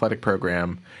worked in the athletic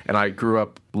program, and I grew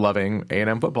up loving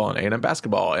A&M football and A&M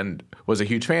basketball and was a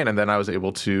huge fan. And then I was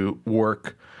able to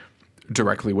work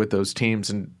directly with those teams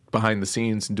and behind the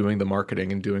scenes and doing the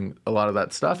marketing and doing a lot of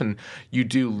that stuff. And you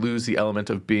do lose the element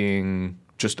of being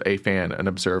just a fan, an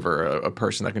observer, a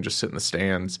person that can just sit in the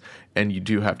stands, and you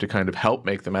do have to kind of help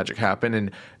make the magic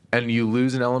happen. And you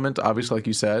lose an element, obviously, like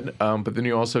you said, but then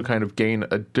you also kind of gain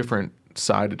a different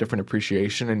side, a different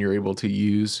appreciation, and you're able to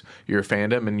use your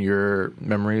fandom and your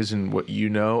memories and what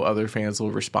other fans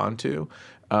will respond to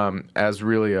as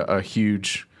really a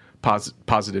huge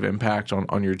positive impact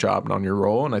on your job and on your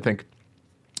role. And I think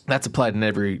that's applied in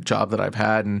every job that I've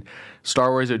had. And Star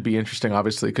Wars, it would be interesting,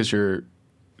 obviously, because you're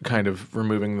kind of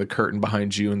removing the curtain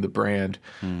behind you and the brand.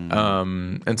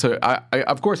 And so I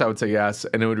of course I would say yes,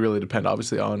 and it would really depend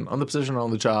obviously on the position,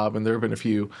 on the job. And there have been a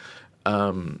few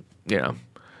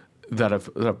that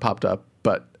have popped up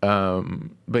But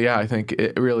yeah, I think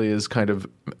it really is kind of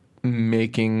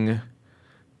making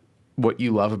what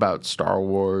you love about Star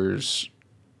Wars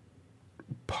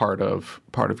part of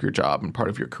your job and part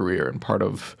of your career and part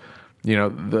of, you know,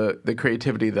 the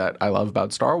creativity that I love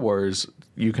about Star Wars.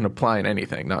 You can apply in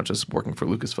anything, not just working for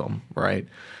Lucasfilm, right?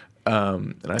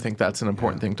 And I think that's an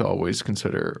important thing to always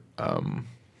consider,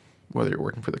 whether you're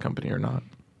working for the company or not.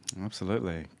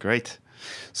 Absolutely. Great.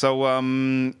 So,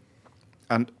 and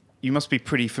you must be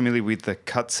pretty familiar with the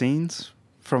cutscenes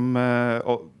from,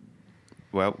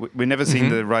 well, we've never seen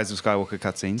the Rise of Skywalker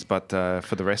cutscenes, but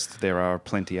for the rest, there are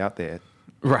plenty out there.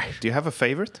 Right. Do you have a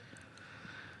favorite?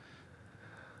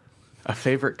 A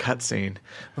favorite cutscene?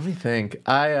 Let me think.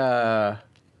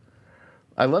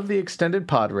 I love the extended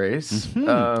pod race,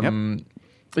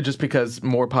 just because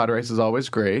more pod race is always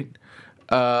great.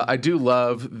 I do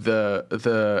love the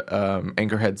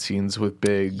Anchorhead scenes with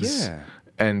Biggs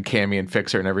and Cammy and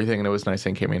Fixer and everything, and it was nice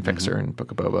seeing Cammy and Fixer and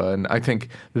Book of Boba, and I think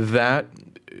that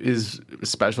is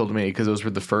special to me because those were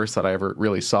the first that I ever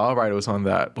really saw. Right, it was on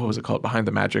that, what was it called, Behind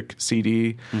the Magic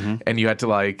CD, and you had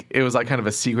to it was like kind of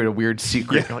a secret, a weird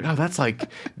secret. You're like, oh, that's like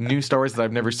new Star Wars that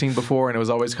I've never seen before, and it was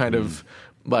always kind of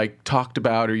like talked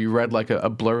about, or you read like a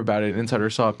blurb about it, and inside or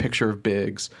saw a picture of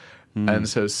Biggs, and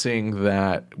so seeing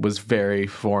that was very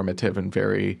formative and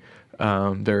very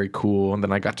cool. And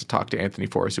then I got to talk to Anthony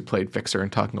Forrest, who played Fixer,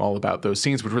 and talking all about those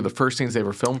scenes, which were the first scenes they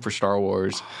ever filmed for Star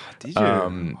Wars. Did you?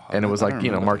 And it was like,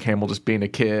 you know, Mark Hamill just being a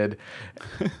kid,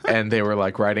 and they were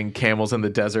like riding camels in the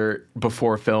desert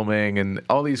before filming, and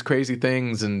all these crazy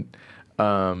things. And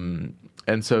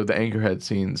so the Anchorhead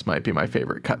scenes might be my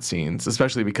favorite cut scenes,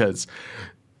 especially because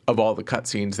of all the cut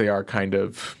scenes, they are kind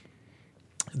of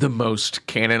the most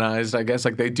canonized, I guess.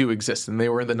 Like, they do exist, and they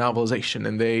were in the novelization,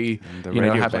 and they you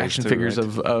know, have action figures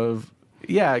right? of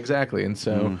yeah, exactly. And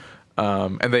so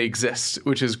and they exist,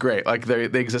 which is great. Like,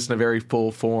 they exist in a very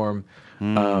full form,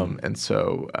 and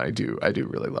so I do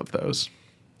really love those.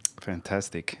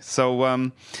 Fantastic.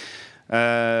 So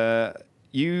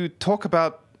you talk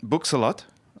about books a lot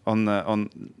on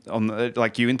the,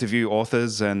 like, you interview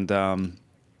authors, and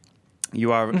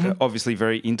you are obviously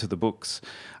very into the books.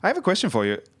 I have a question for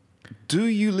you. Do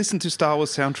you listen to Star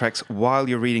Wars soundtracks while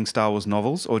you're reading Star Wars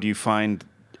novels, or do you find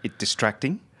it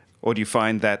distracting? Or do you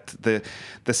find that the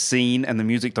scene and the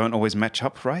music don't always match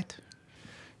up right?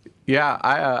 Yeah,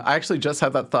 I actually just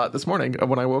had that thought this morning.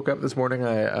 When I woke up this morning,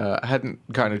 I hadn't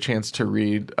gotten a chance to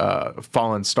read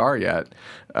Fallen Star yet,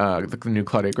 the new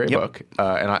Claudia Gray book.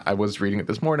 And I was reading it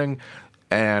this morning.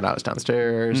 And I was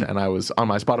downstairs, and I was on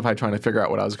my Spotify trying to figure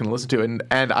out what I was going to listen to.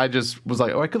 And I just was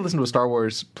like, oh, I could listen to a Star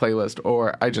Wars playlist,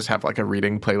 or I just have like a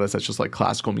reading playlist that's just like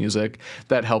classical music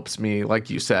that helps me, like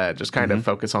you said, just kind of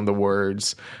focus on the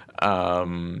words.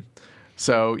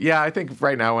 So, yeah, I think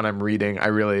right now when I'm reading,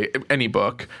 any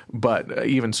book, but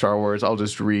even Star Wars, I'll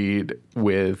just read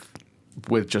with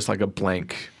just like a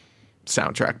blank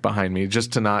soundtrack behind me,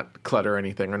 just to not clutter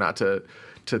anything or not to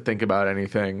think about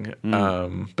anything.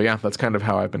 But yeah, that's kind of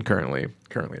how I've been currently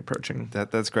approaching.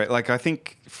 That's great. Like, I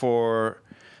think for,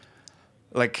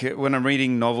 like, when I'm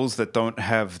reading novels that don't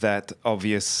have that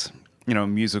obvious, you know,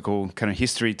 musical kind of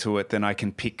history to it, then I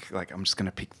can pick, like, I'm just going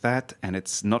to pick that, and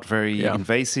it's not very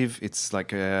invasive. It's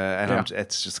like,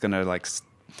 it's just going to, like,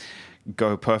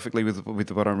 go perfectly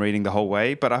with what I'm reading the whole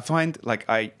way. But I find, like,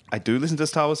 I do listen to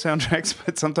Star Wars soundtracks,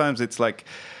 but sometimes it's like,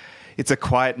 it's a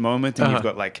quiet moment, and you've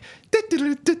got like,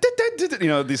 you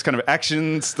know, this kind of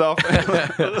action stuff.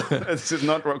 It's just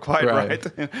not quite right.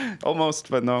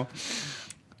 Almost, but no.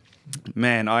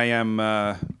 Man, I am.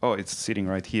 It's sitting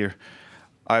right here.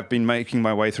 I've been making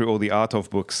my way through all the Art of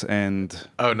books, and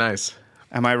oh, nice.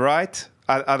 Am I right?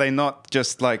 Are they not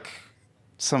just like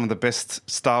some of the best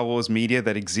Star Wars media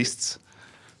that exists?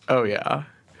 Oh yeah,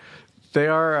 they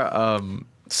are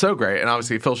so great, and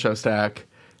obviously Phil Shostak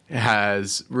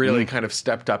has really kind of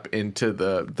stepped up into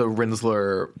the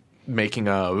Rinsler making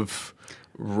of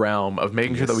realm of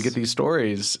making sure that we get these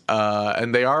stories.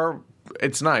 And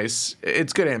it's nice.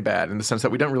 It's good and bad in the sense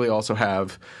that we don't really also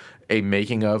have a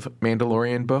making of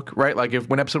Mandalorian book, right? Like,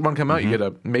 when episode 1 came out, you get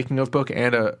a making of book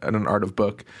and an art of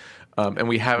book. And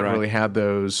we haven't really had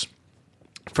those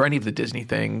for any of the Disney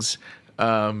things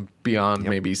beyond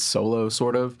maybe Solo,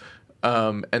 sort of.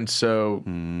 And so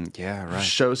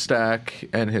Shostak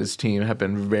and his team have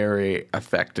been very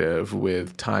effective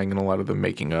with tying in a lot of the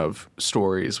making of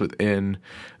stories within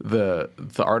the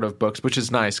art of books, which is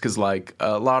nice because, like,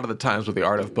 a lot of the times with the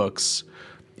art of books,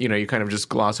 you kind of just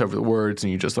gloss over the words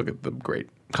and you just look at the great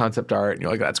concept art and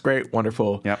you're like, that's great,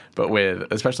 wonderful. Yep. But with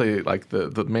especially like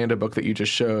the Manda book that you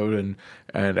just showed and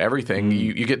everything,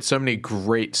 you get so many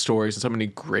great stories and so many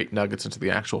great nuggets into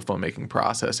the actual filmmaking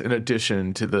process in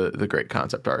addition to the great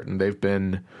concept art. And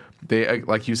they,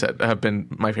 like you said, have been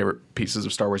my favorite pieces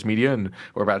of Star Wars media, and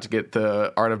we're about to get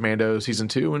the Art of Mando season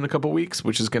 2 in a couple weeks,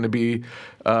 which is going to be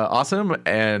awesome.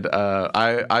 And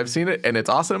I've seen it, and it's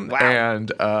awesome. Wow.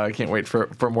 And I can't wait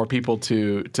for more people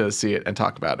to see it and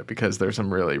talk about it because there's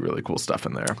some really, really cool stuff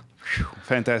in there.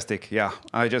 Fantastic. Yeah.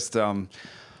 I just, I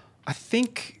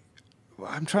think,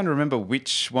 I'm trying to remember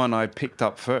which one I picked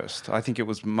up first. I think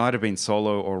might have been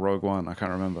Solo or Rogue One. I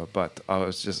can't remember, but I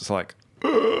was just like,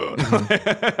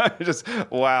 just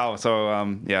wow. So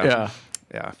yeah,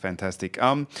 fantastic.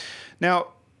 Now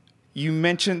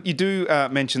you do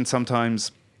mention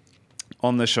sometimes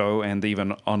on the show and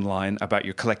even online about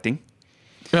your collecting.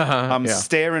 I'm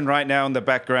staring right now in the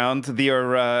background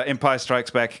your Empire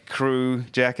Strikes Back crew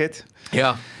jacket.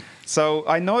 Yeah. So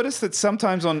I noticed that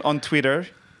sometimes on Twitter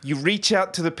you reach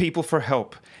out to the people for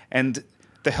help, and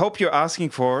the help you're asking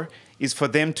for is for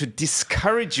them to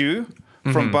discourage you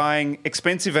from buying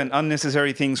expensive and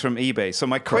unnecessary things from eBay. So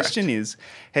my question is,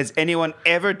 has anyone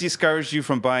ever discouraged you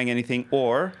from buying anything,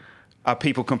 or are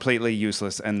people completely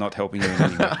useless and not helping you in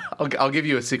any way? I'll give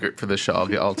you a secret for this show.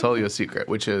 I'll tell you a secret,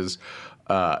 which is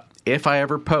if I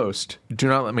ever post, do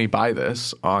not let me buy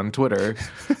this on Twitter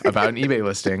about an eBay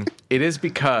listing, it is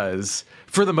because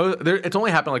for the most, it's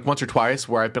only happened like once or twice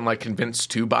where I've been like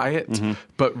convinced to buy it,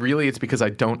 but really it's because I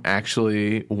don't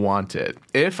actually want it.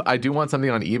 If I do want something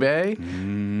on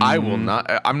eBay, I will not.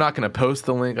 I'm not going to post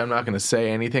the link. I'm not going to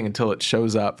say anything until it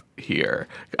shows up here.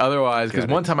 Otherwise, because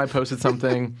one time I posted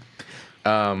something,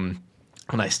 and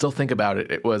I still think about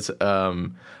it. It was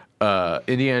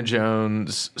Indiana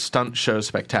Jones Stunt Show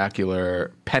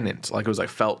Spectacular pennant, like it was like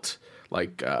felt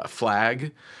like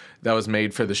flag that was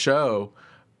made for the show.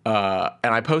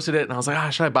 And I posted it and I was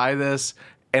like, should I buy this?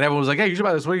 And everyone was like, hey, you should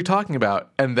buy this. What are you talking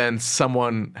about? And then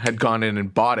someone had gone in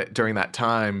and bought it during that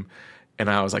time. And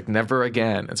I was like, never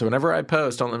again. And so whenever I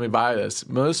post, don't let me buy this.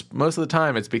 Most of the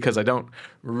time it's because I don't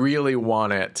really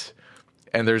want it.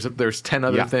 And there's 10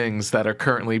 other things that are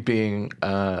currently being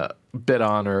bid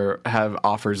on or have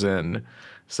offers in.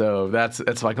 So that's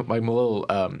like my little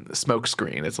smoke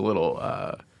screen. It's a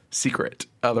little secret.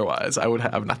 Otherwise, I would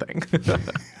have nothing.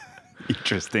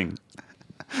 Interesting.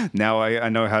 Now I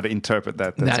know how to interpret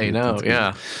that. Now you know,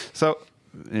 yeah. So,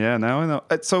 yeah, now I know.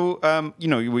 So,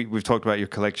 we've talked about your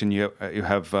collection. You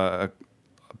have a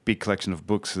big collection of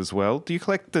books as well. Do you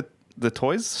collect the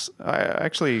toys?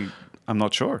 I'm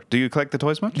not sure. Do you collect the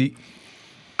toys much?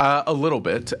 A little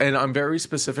bit, and I'm very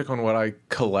specific on what I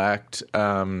collect.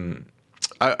 My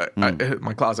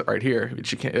closet right here,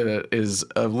 which is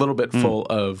a little bit full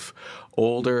of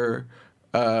older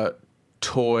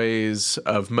toys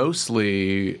of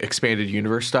mostly expanded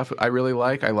universe stuff. I really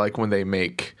like. I like when they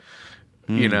make,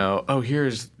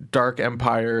 here's Dark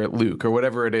Empire Luke or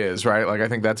whatever it is, right? Like I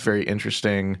think that's very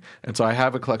interesting. And so I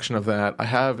have a collection of that. I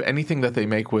have anything that they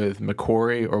make with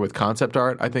McQuarrie or with concept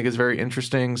art I think is very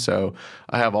interesting. So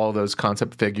I have all those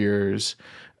concept figures.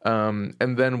 And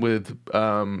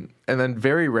then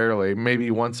very rarely, maybe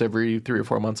once every 3 or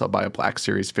 4 months, I'll buy a Black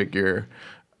Series figure.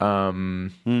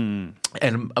 And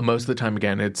most of the time,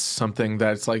 again, it's something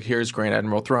that's like, here's Grand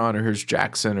Admiral Thrawn, or here's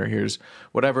Jackson, or here's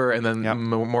whatever. And then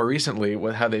more recently,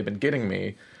 how they've been getting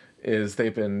me is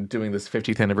they've been doing this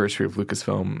 50th anniversary of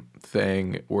Lucasfilm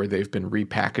thing where they've been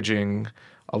repackaging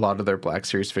a lot of their Black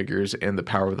Series figures in the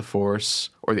Power of the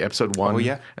Force or the Episode 1. Oh,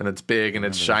 yeah. And it's big and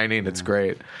it's shiny and it's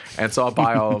great. And so I'll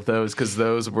buy all of those because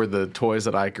those were the toys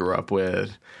that I grew up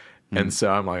with. And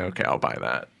so I'm like, okay, I'll buy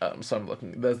that. So I'm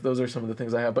looking. Those are some of the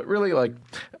things I have. But really, like,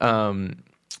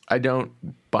 I don't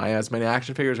buy as many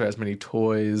action figures or as many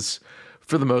toys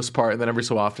for the most part. And then every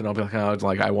so often, I'll be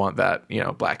like, I want that,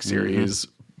 Black Series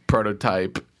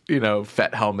prototype,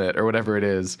 Fett helmet or whatever it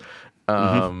is.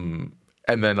 And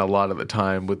then a lot of the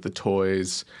time with the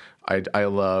toys, I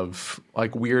love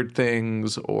like weird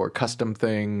things or custom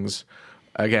things.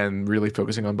 Again, really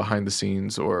focusing on behind the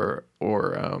scenes or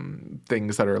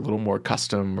things that are a little more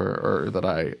custom or that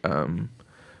I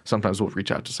sometimes will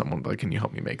reach out to someone like, can you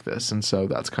help me make this? And so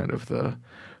that's kind of the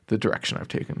direction I've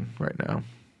taken right now.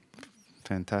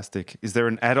 Fantastic. Is there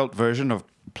an adult version of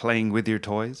playing with your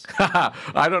toys?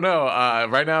 I don't know.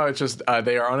 Right now, it's just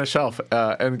they are on a shelf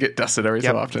and get dusted every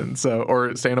so often. So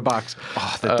or stay in a box.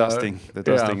 Oh, the dusting. The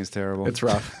dusting is terrible. It's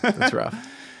rough. It's rough.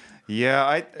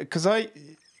 Yeah,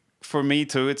 for me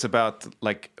too, it's about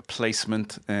like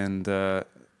placement and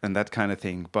that kind of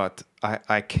thing. But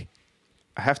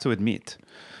I have to admit,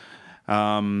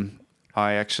 I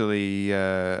actually,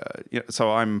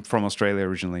 so I'm from Australia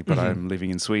originally, but I'm living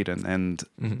in Sweden, and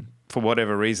for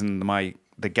whatever reason,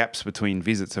 the gaps between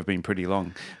visits have been pretty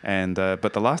long. And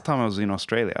but the last time I was in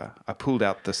Australia, I pulled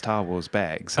out the Star Wars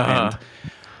bags, and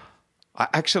I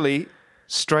actually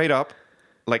straight up,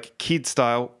 like kid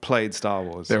style, played Star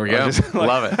Wars. There we go.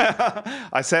 Love it.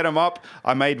 I set them up.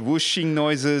 I made whooshing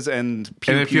noises and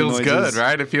And it feels noises. good,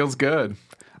 right? It feels good.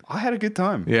 I had a good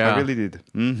time. Yeah. I really did.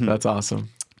 That's awesome.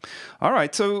 All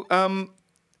right. So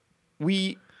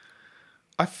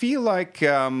I feel like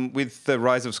with the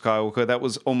Rise of Skywalker, that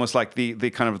was almost like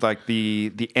the kind of like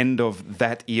the end of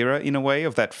that era in a way,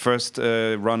 of that first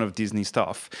run of Disney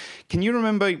stuff. Can you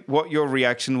remember what your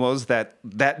reaction was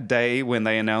that day when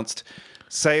they announced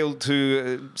sale of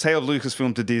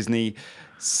Lucasfilm to Disney,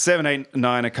 7, 8,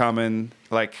 9 are coming?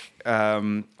 Like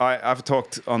I've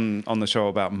talked on the show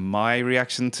about my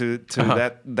reaction to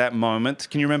that moment.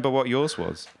 Can you remember what yours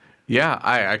was? Yeah,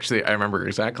 I remember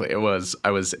exactly. I was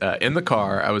in the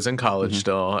car. I was in college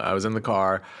still. I was in the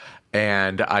car,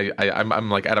 and I'm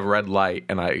like at a red light,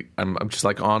 and I'm just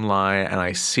like online, and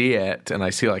I see it, and I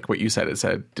see like what you said. It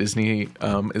said Disney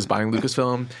is buying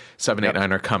Lucasfilm. 7, 8,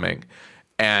 9 are coming,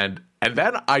 and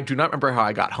then I do not remember how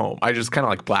I got home. I just kind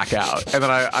of like black out. And then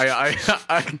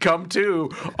I come to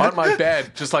on my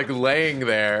bed, just like laying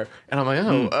there. And I'm like,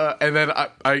 and then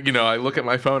I look at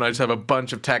my phone. I just have a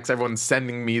bunch of texts. Everyone's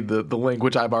sending me the link,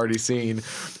 which I've already seen.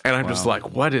 And I'm just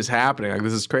like, what is happening? Like,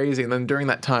 this is crazy. And then during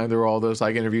that time, there were all those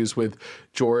like interviews with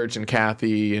George and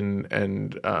Kathy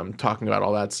and talking about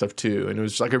all that stuff too. And it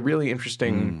was just like a really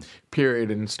interesting period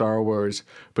in Star Wars.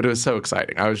 But it was so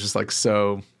exciting. I was just like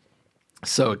so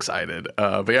excited.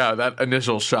 But yeah, that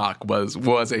initial shock was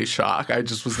a shock. I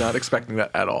just was not expecting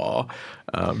that at all.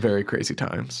 Very crazy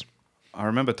times. I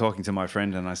remember talking to my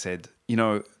friend and I said,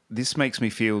 this makes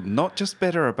me feel not just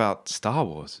better about Star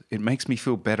Wars, it makes me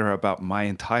feel better about my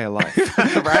entire life.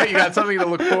 Right? You got something to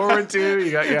look forward to.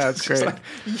 It's great. Like,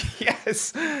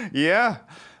 yes. Yeah.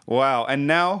 Wow. And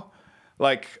now,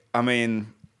 when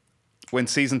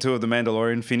season 2 of The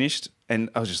Mandalorian finished,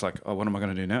 and I was just like, oh, what am I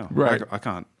going to do now? Right. I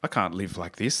can't live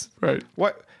like this. Right.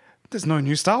 What? There's no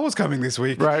new Star Wars coming this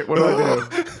week. Right. What do I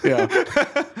do? Yeah.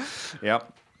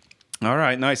 Yep. All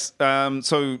right. Nice.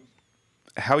 So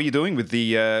how are you doing with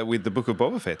the Book of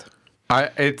Boba Fett?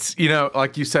 It's,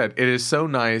 like you said, it is so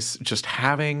nice just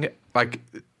having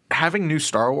new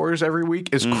Star Wars every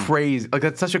week is crazy. Like,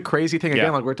 that's such a crazy thing.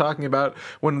 Again, like we're talking about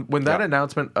when that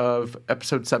announcement of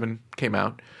Episode 7 came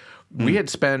out, we had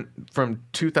spent from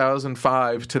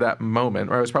 2005 to that moment,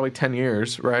 right? It was probably 10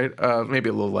 years, right? Maybe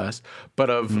a little less, but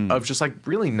of just like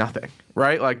really nothing,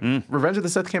 right? Like Revenge of the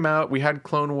Sith came out. We had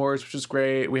Clone Wars, which was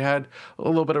great. We had a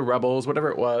little bit of Rebels,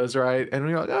 whatever it was, right? And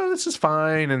we were like, oh, this is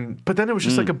fine. But then it was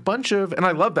just like a bunch of, and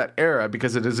I love that era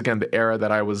because it is, again, the era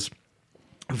that I was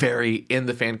very in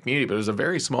the fan community, but it was a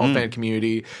very small fan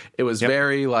community. It was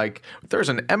very like, there's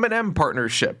an M&M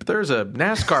partnership, there's a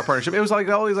NASCAR partnership. It was like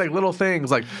all these like little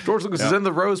things, like George Lucas is in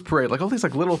the Rose Parade, like all these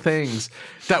like little things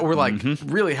that were like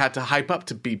really had to hype up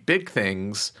to be big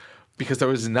things because there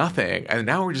was nothing. And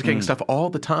now we're just getting stuff all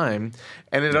the time.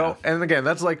 And and again,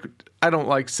 that's like, I don't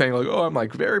like saying like, oh, I'm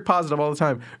like very positive all the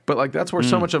time, but like that's where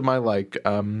so much of my like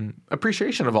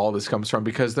appreciation of all this comes from,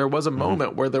 because there was a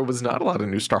moment where there was not a lot of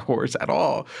new Star Wars at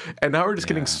all, and now we're just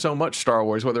getting so much Star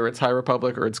Wars, whether it's High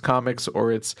Republic or it's comics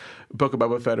or it's Book of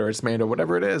Boba Fett or it's Mando,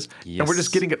 whatever it is, and we're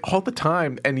just getting it all the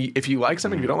time. And if you like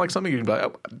something, if you don't like something, you can be like,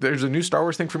 oh, there's a new Star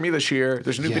Wars thing for me this year.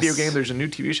 There's a new video game. There's a new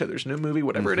TV show. There's a new movie.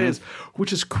 Whatever it is,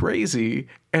 which is crazy,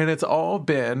 and it's all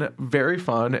been very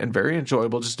fun and very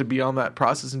enjoyable just to be on that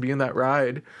process and be in that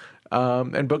ride.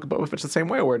 And Book of Boba Fett's the same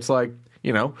way, where it's like,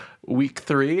 week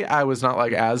 3, I was not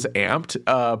like as amped,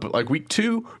 but like week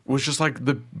 2 was just like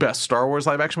the best Star Wars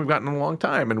live action we've gotten in a long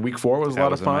time, and week 4 was a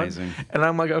lot of fun. Amazing. And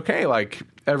I'm like, okay, like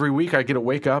every week I get to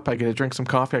wake up, I get to drink some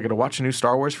coffee, I get to watch a new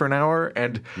Star Wars for an hour,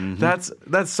 and that's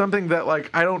something that like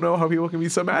I don't know how people can be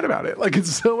so mad about it. Like,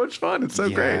 it's so much fun, it's so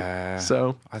great.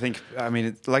 So I think,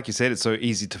 like you said, it's so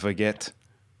easy to forget.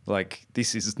 Like,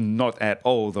 this is not at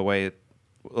all the way it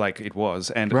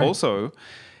was, and also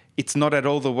it's not at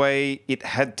all the way it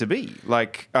had to be.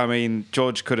 Like,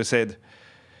 George could have said,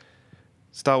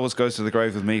 Star Wars goes to the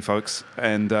grave with me, folks,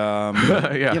 and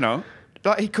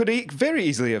he could very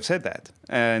easily have said that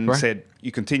and said,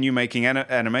 you continue making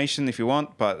animation if you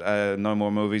want, but no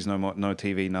more movies, no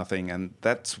TV, nothing. And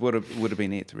that's what would have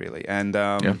been it, really. And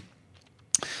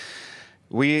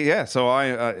so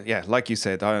I like you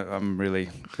said, I'm really,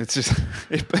 it's just,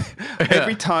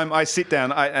 every time I sit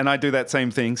down, I do that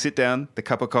same thing, sit down, the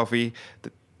cup of coffee,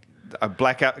 I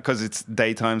black out because it's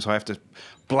daytime, so I have to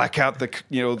black out the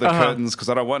curtains because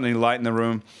I don't want any light in the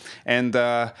room. And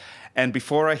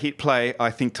before I hit play,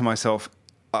 I think to myself,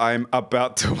 I'm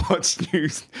about to watch new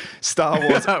Star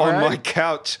Wars on my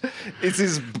couch.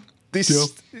 It's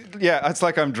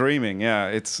like I'm dreaming. Yeah,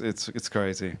 it's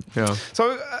crazy. Yeah.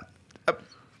 So,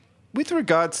 with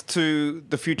regards to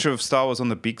the future of Star Wars on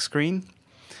the big screen,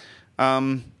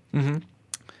 I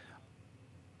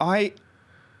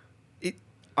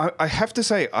have to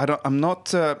say I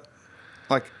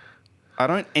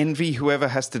don't envy whoever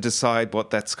has to decide what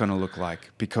that's going to look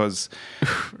like because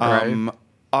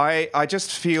I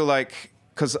just feel like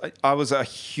because I was a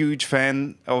huge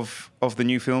fan of the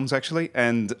new films actually,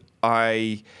 and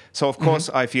so of course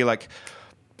I feel like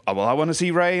I want to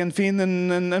see Rey and Finn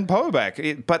and Poe back,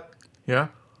 but yeah.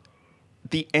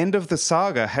 The end of the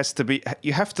saga has to be.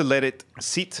 You have to let it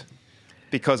sit,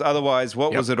 because otherwise,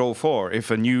 what was it all for? If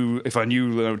a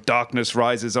new Darkness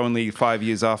Rises only 5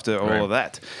 years after all of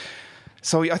that,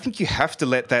 so I think you have to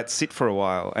let that sit for a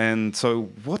while. And so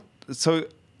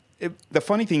the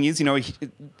funny thing is,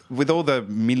 with all the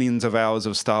millions of hours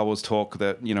of Star Wars talk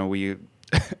that we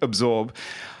absorb,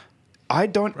 I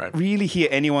don't really hear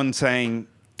anyone saying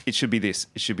it should be this,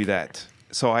 it should be that.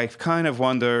 So I kind of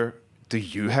wonder. Do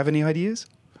you have any ideas?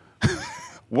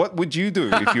 What would you do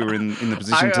if you were in the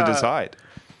position to decide?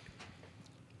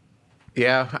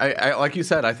 Yeah, I like you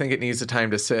said, I think it needs a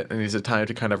time to sit and needs a time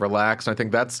to kind of relax. And I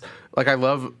think that's like I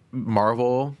love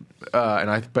Marvel, but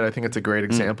I think it's a great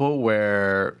example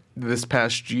where this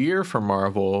past year for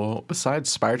Marvel, besides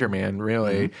Spider-Man,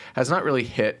 really has not really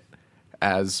hit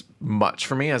as much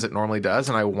for me as it normally does.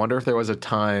 And I wonder if there was a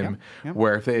time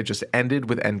where if they had just ended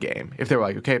with Endgame, if they were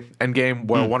like, okay, Endgame,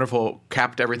 wonderful,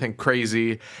 capped everything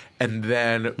crazy, and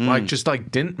then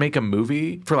didn't make a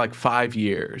movie for like 5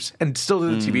 years and still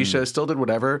did a TV show, still did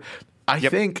whatever. I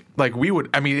think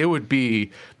it would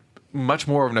be much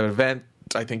more of an event.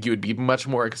 I think you would be much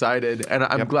more excited. And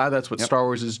I'm glad that's what Star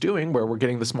Wars is doing, where we're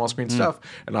getting the small screen stuff.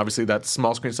 And obviously that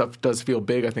small screen stuff does feel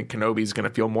big. I think Kenobi is going to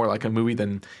feel more like a movie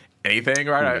than anything,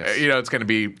 right? Yes. It's going to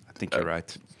be. I think you're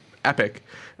right. Epic.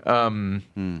 And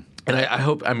I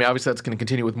hope. Obviously that's going to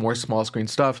continue with more small screen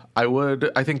stuff. I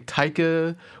think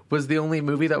Taika was the only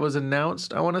movie that was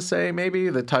announced. I want to say maybe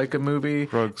the Taika movie.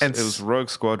 It was Rogue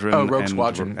Squadron. Oh, Rogue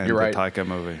Squadron. And you're right. The Taika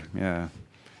movie. Yeah.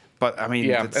 But I mean,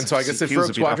 and so I guess if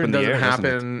Rogue Squadron doesn't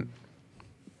happen.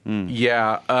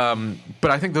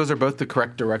 But I think those are both the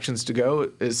correct directions to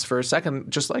go. Is for a second,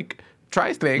 just like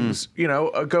try things,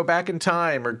 go back in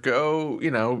time or go,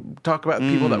 talk about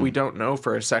people that we don't know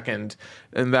for a second.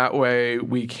 And that way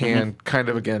we can kind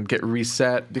of, again, get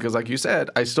reset. Because like you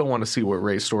said, I still want to see where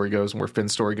Rey's story goes and where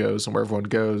Finn's story goes and where everyone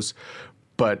goes.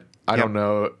 But I don't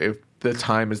know if the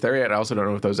time is there yet. I also don't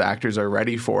know if those actors are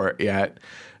ready for it yet.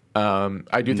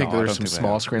 I do think there's some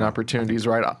small screen opportunities,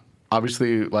 right?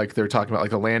 Obviously, like they're talking about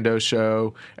like a Lando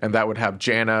show, and that would have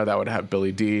Janna, that would have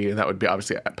Billy D, and that would be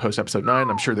obviously post episode 9.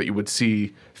 I'm sure that you would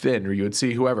see Finn or you would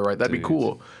see whoever, right? That'd be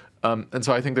cool. And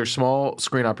so I think there's small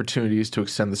screen opportunities to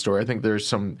extend the story. I think there's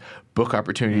some book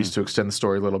opportunities to extend the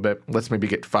story a little bit. Let's maybe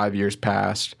get 5 years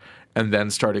past and then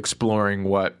start exploring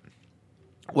what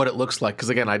it looks like. Because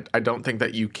again, I don't think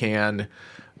that you can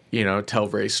tell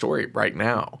Rey's story right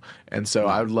now. And so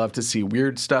I would love to see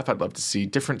weird stuff. I'd love to see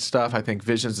different stuff. I think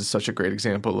Visions is such a great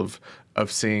example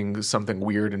of seeing something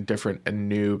weird and different and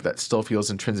new that still feels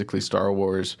intrinsically Star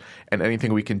Wars. And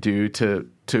anything we can do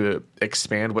to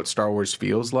expand what Star Wars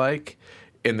feels like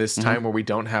in this time where we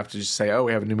don't have to just say, oh,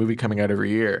 we have a new movie coming out every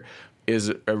year,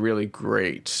 is a really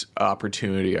great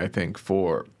opportunity, I think,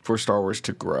 for Star Wars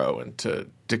to grow and to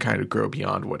kind of grow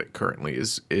beyond what it currently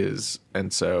is.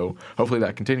 And so hopefully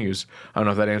that continues. I don't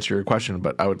know if that answered your question,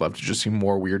 but I would love to just see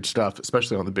more weird stuff,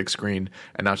 especially on the big screen,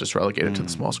 and not just relegated to the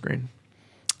small screen.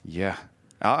 Yeah.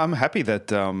 I'm happy that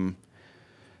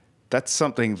that's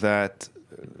something that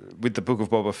with the Book of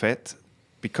Boba Fett,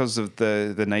 because of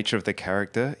the nature of the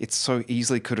character, it so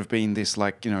easily could have been this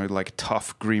like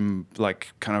tough, grim,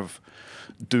 like kind of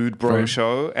dude bro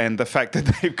show, and the fact that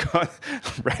they've got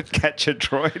Ratcatcher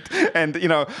droid, and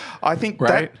I think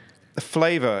that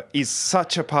flavor is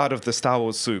such a part of the Star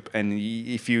Wars soup, and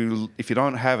if you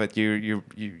don't have it, you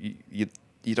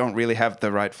don't really have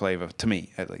the right flavor, to me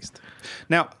at least.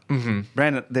 Now,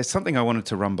 Brandon, there's something I wanted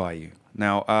to run by you.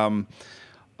 Now,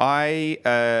 I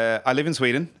live in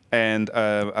Sweden, and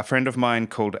a friend of mine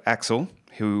called Axel,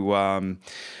 who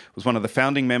was one of the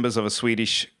founding members of a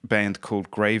Swedish band called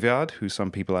Graveyard, who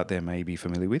some people out there may be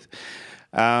familiar with.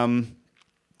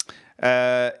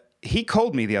 He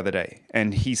called me the other day,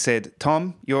 and he said,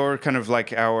 Tom, you're kind of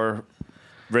like our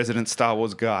resident Star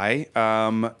Wars guy.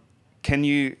 can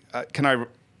I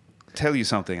tell you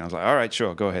something? I was like, all right,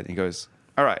 sure, go ahead. He goes,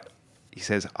 all right. He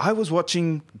says, I was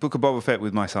watching Book of Boba Fett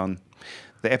with my son.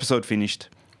 The episode finished.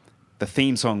 The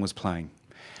theme song was playing.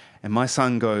 And my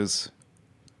son goes,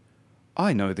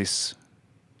 I know this.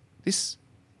 Is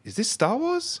this Star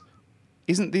Wars?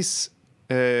 Isn't this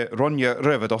Ronja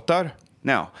Rövardotter?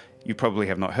 Now, you probably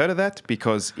have not heard of that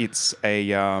because it's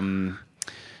a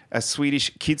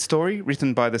Swedish kid story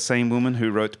written by the same woman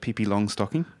who wrote Pippi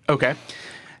Longstocking. Okay.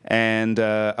 And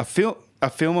a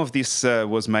film of this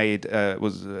was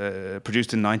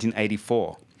produced in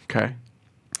 1984. Okay.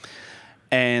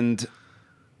 And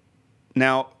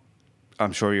now,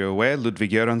 I'm sure you're aware,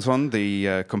 Ludwig Göransson,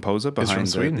 the composer behind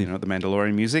the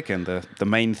Mandalorian music and the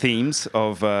main themes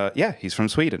of, he's from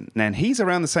Sweden. And he's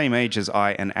around the same age as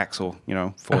I and Axel,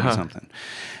 40-something.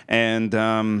 And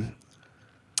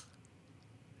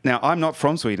now, I'm not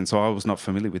from Sweden, so I was not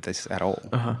familiar with this at all.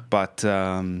 But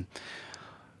I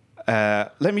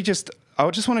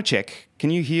just want to check. Can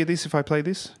you hear this if I play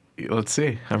this? Let's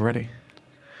see. I'm ready.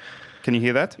 Can you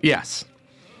hear that? Yes.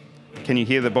 Can you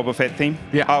hear the Boba Fett theme?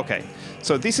 Yeah. Okay.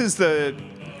 So this is the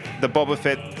Boba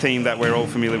Fett theme that we're all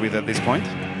familiar with at this point.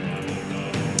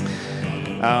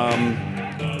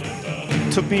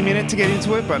 Took me a minute to get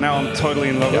into it, but now I'm totally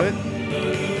in love with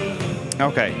it.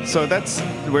 Okay, so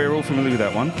we're all familiar with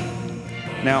that one.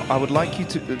 Now I would like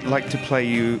to play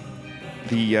you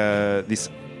this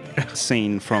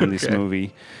scene from this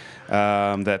movie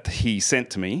that he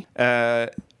sent to me.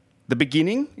 The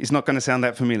beginning is not going to sound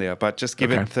that familiar, but just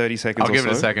give it 30 seconds. I'll give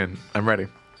it a second. I'm ready.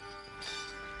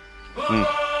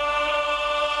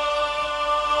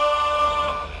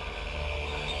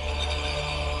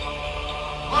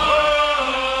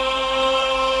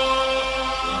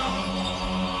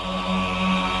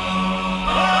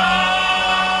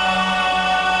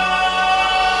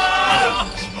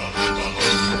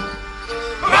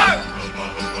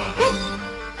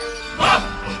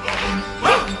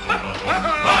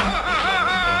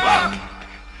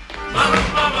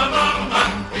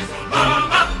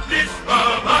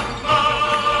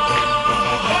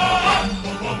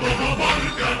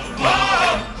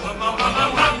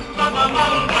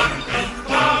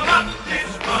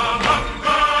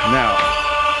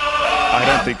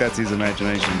 That's his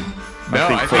imagination. No, I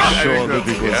think for sure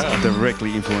Ludwig was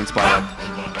directly influenced by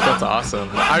that. That's awesome.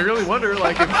 I really wonder,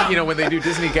 like, if when they do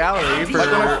Disney Gallery for,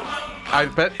 I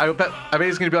bet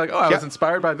he's gonna be like, oh, I was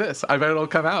inspired by this. I bet it'll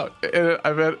come out.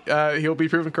 I bet he'll be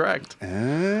proven correct.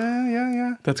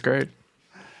 Yeah. That's great.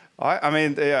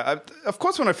 Of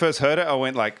course, when I first heard it, I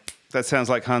went like, that sounds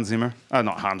like Hans Zimmer.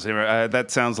 Not Hans Zimmer. That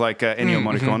sounds like Ennio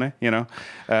Morricone.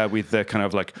 With the kind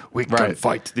of like we don't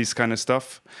fight this kind of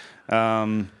stuff.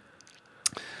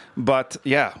 But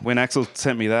yeah, when Axel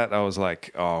sent me that, I was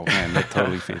like, oh man, that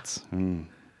totally fits.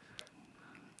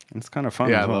 It's kind of fun.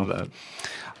 Yeah, as well. I love that.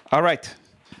 All right.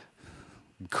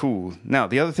 Cool. Now,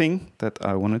 the other thing that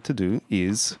I wanted to do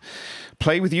is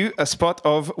play with you a spot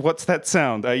of What's That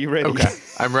Sound? Are you ready? Okay.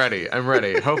 I'm ready.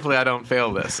 Hopefully I don't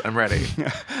fail this. I'm ready.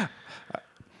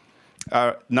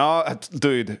 No,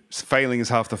 dude, failing is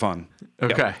half the fun.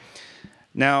 Okay. Yep.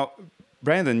 Now,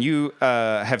 Brandon, you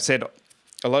have said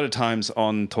a lot of times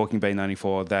on Talking Bay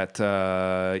 94 that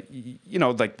like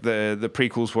the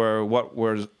prequels were what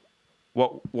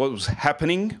was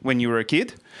happening when you were a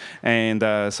kid, and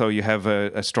so you have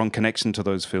a strong connection to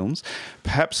those films.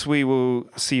 Perhaps we will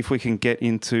see if we can get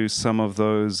into some of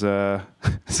those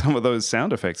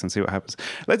sound effects and see what happens.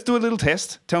 Let's do a little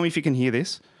test. Tell me if you can hear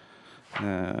this.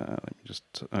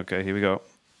 Okay, here we go.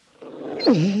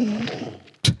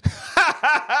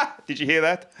 Did you hear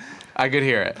that? I could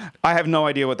hear it. I have no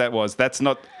idea what that was. That's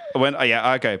not when.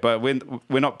 Yeah, okay, but we're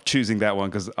not choosing that one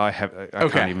because I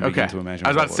can't even begin to imagine. I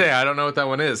was about to say I don't know what that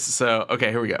one is. So okay,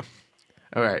 here we go.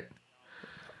 All right,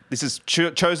 this is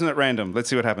chosen at random. Let's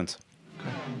see what happens.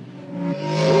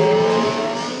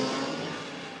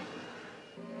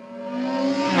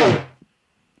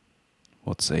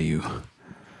 What say you?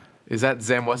 Is that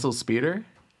Zam Wessel's speeder?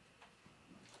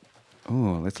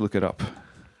 Oh, let's look it up.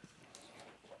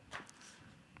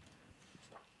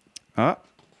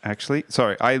 Actually,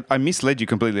 sorry, I misled you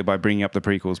completely by bringing up the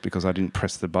prequels because I didn't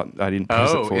press the button. I didn't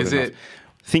press it forward is enough. it?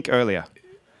 Think earlier.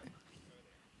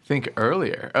 Think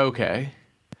earlier. Okay.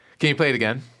 Can you play it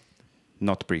again?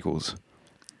 Not prequels.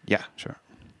 Yeah, sure.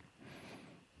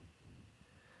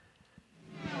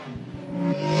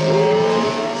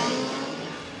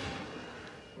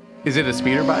 Is it a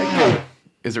speeder bike?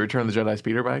 Is it Return of the Jedi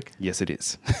speeder bike? Yes, it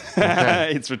is.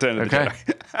 Okay. It's Return of the Jedi.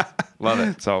 Love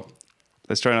it. So,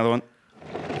 let's try another one.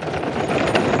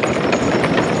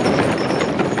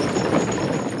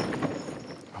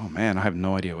 Oh man, I have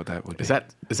no idea what that would be. Is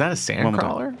that a sand One more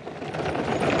time.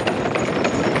 crawler?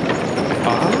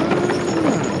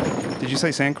 Did you say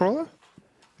sandcrawler?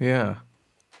 Yeah.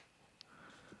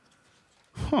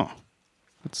 Huh.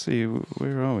 Let's see.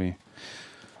 Where are we?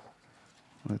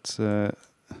 Let's.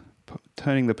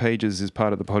 Turning the pages is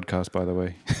part of the podcast, by the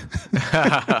way.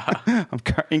 I'm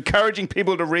encouraging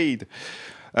people to read.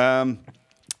 Oh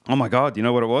my God! You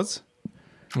know what it was?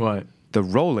 What? The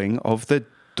rolling of the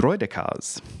droider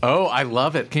cars. Oh, I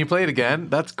love it. Can you play it again?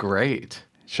 That's great.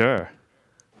 Sure.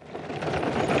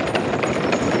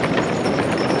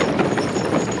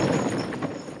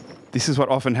 This is what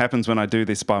often happens when I do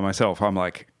this by myself. I'm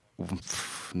like,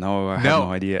 no, I have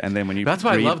no idea. And then when you That's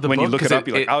why I love the when book, you look 'cause it up,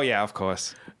 you're like, it- oh yeah, of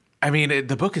course. I mean,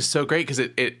 the book is so great because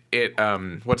it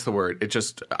what's the word? It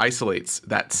just isolates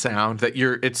that sound that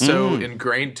it's so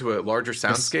ingrained to a larger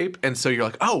soundscape, and so you're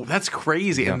like, oh, that's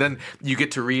crazy, and then you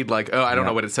get to read like, oh, I don't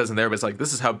know what it says in there, but it's like,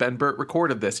 this is how Ben Burt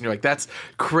recorded this, and you're like, that's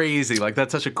crazy, like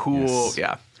that's such a cool,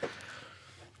 Yes.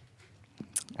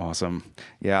 Awesome.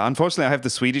 Yeah, unfortunately, I have the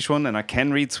Swedish one, and I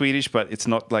can read Swedish, but it's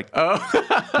not like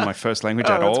my first language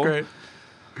at that's all. great.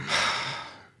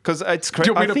 Because it's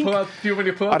Do crazy. you want me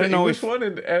to pull out I the don't know English if- one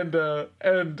and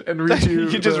read you?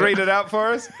 You just read it out for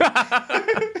us?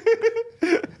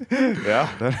 Yeah.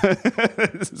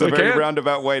 This is a very can.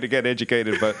 roundabout way to get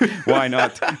educated, but why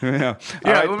not? Yeah.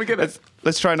 Yeah, let me get it.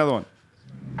 Let's try another one.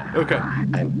 Okay.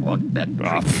 I want that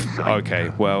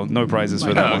Okay, well, no prizes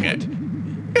for that one. Okay.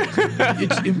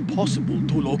 It's impossible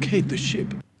to locate the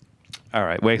ship. All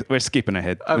right, we're skipping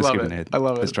ahead. I We're love skipping it. ahead. I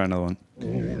love it. Let's try another one.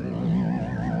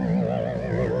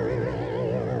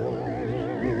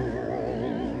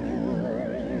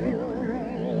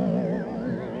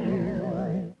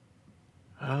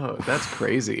 Oh, that's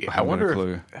crazy. I have no wonder.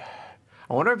 clue.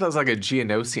 I wonder if that's like a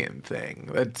Geonosian thing.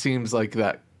 That seems like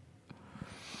that,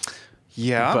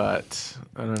 Yeah. but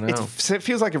I don't know. It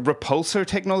feels like a repulsor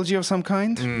technology of some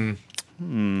kind.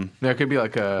 There could be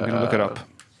like a. I'm gonna look it up.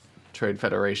 Trade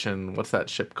Federation. What's that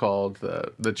ship called?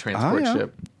 The transport yeah.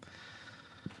 ship.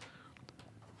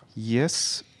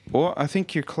 Yes. Or I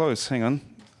think you're close. Hang on.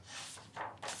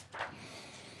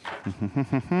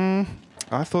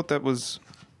 I thought that was.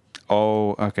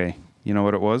 Oh, okay. You know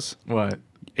what it was? What?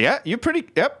 Yeah, you're pretty.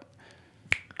 Yep.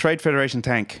 Trade Federation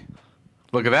tank.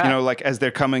 Look at that. You know, like as they're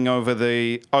coming over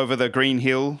the green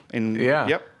hill. Yeah.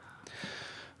 Yep.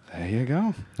 There you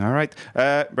go. All right,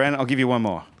 Brandon. I'll give you one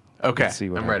more. okay. Let's see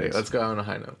what I'm ready. happens. Let's go on a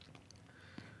high note.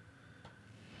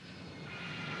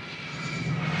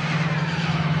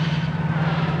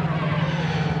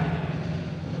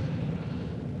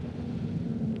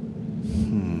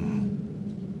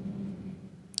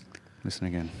 Listen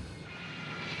again.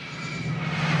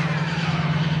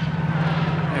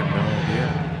 I have no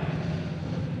idea.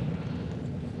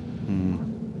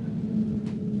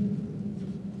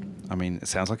 I mean, it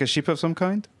sounds like a ship of some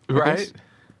kind. I Right? guess.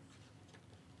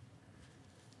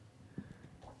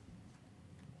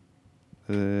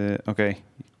 Okay.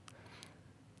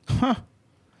 Huh.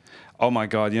 Oh my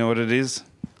God! You know what it is?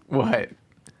 What?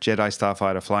 Jedi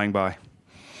Starfighter flying by.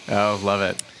 Oh, love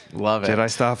it. Love it. Jedi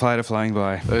Starfighter flying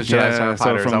by. Those Jedi So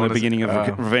Starfighters, I from the wanna beginning of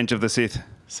s- Revenge of the Sith.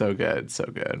 So good. So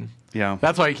good. Yeah.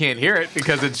 That's why you can't hear it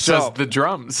because it's So- just the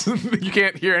drums. You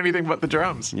can't hear anything but the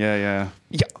drums. Yeah.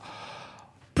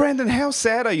 Brandon, how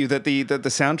sad are you that the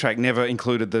soundtrack never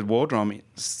included the war drum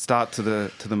start to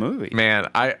the movie? Man,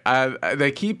 I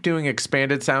they keep doing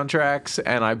expanded soundtracks,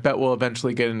 and I bet we'll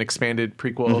eventually get an expanded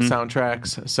prequel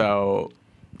soundtracks. So,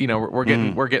 you know, we're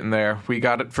getting there. We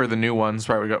got it for the new ones,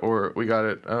 right? We got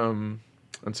it, and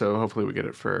so hopefully we get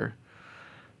it for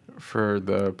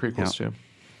the prequels too.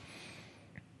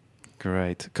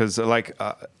 Great, because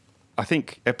I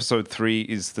think Episode 3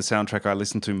 is the soundtrack I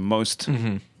listen to most.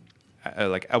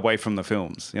 Like away from the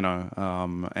films, you know,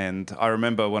 and I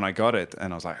remember when I got it,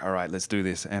 and I was like, "All right, let's do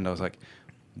this," and I was like,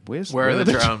 "Where are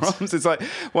the drums?" It's like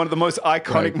one of the most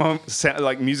iconic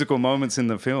like musical moments in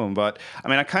the film. But I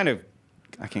mean,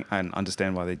 I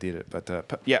understand why they did it.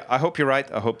 But yeah, I hope you're right.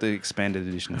 I hope the expanded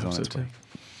edition is on its way.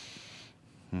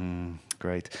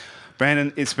 Great.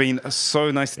 Brandon, it's been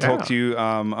so nice to talk to you.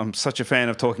 I'm such a fan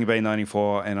of Talking Bay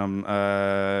 94, and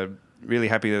I'm really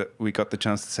happy that we got the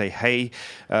chance to say, hey,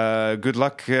 good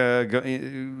luck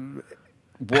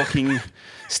walking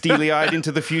steely-eyed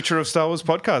into the future of Star Wars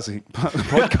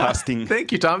podcasting.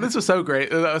 Thank you, Tom. This was so great.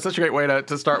 That was such a great way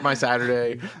to start my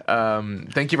Saturday.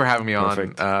 Thank you for having me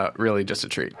Perfect. on. Really, just a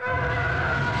treat.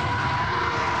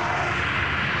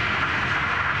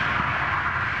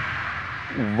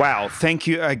 Wow. Thank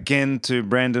you again to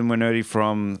Brandon Winerdy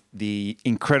from the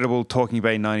incredible Talking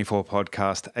Bay 94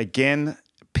 podcast. Again,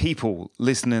 people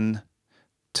listening,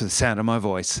 to the sound of my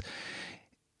voice.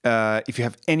 If you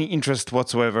have any interest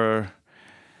whatsoever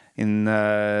in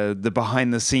the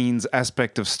behind-the-scenes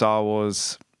aspect of Star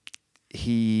Wars,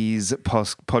 his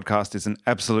podcast is an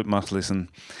absolute must-listen.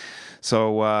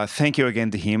 So thank you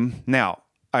again to him. Now,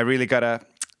 I really gotta,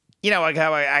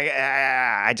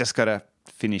 I just gotta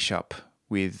finish up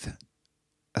with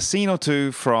a scene or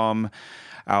two from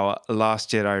our Last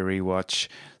Jedi rewatch.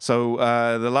 So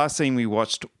the last scene we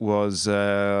watched was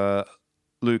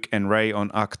Luke and Rey on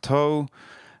Ahch-To.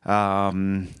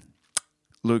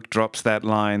 Luke drops that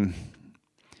line.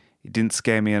 It didn't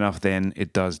scare me enough then.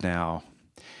 It does now.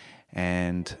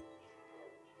 And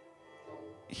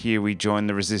here we join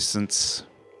the Resistance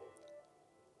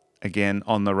again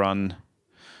on the run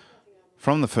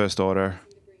from the First Order.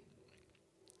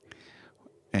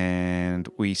 And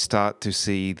we start to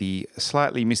see the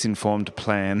slightly misinformed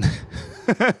plan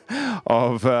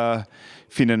of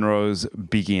Finn and Rose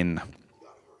begin.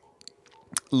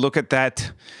 Look at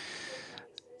that.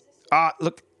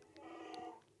 Look.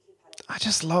 I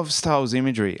just love Star Wars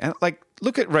imagery. And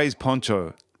look at Rey's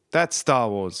poncho. That's Star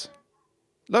Wars.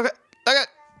 Look at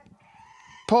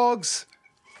Pogs.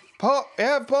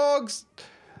 Pogs.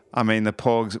 I mean, the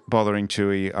Pogs bothering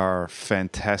Chewie are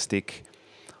fantastic.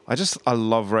 I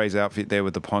love Rey's outfit there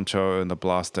with the poncho and the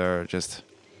blaster.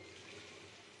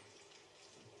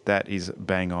 That is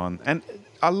bang on. And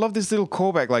I love this little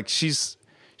callback. She's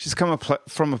come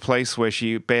from a place where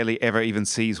she barely ever even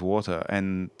sees water.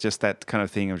 And just that kind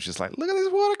of thing of just look at this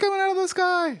water coming out of the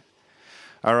sky.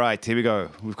 All right, here we go.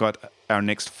 We've got our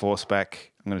next Force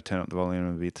back. I'm going to turn up the volume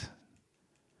a bit.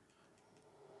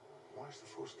 Why is the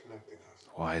Force connecting us?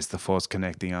 Why is the Force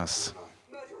connecting us?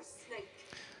 Murderous snake.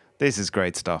 This is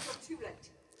great stuff. Too late.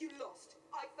 You lost.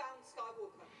 I found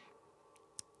Skywalker.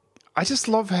 I just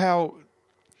love how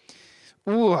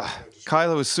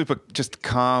Kylo is super just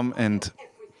calm and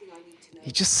Everything I need to know.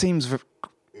 he just seems... You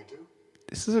do?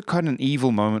 This is kind of an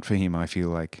evil moment for him, I feel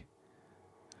like.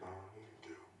 Oh, you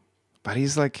do. But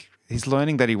he's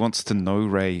learning that he wants to know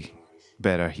Rey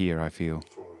better here, I feel.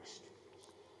 Forrest.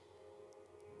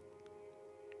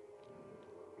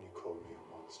 You called me a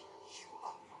monster.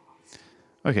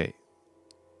 Okay.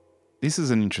 This is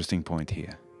an interesting point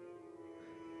here.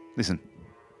 Listen.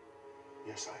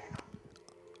 Yes, I am.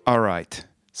 All right.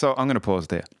 So I'm going to pause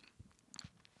there.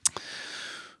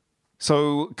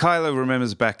 So Kylo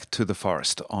remembers back to the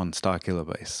forest on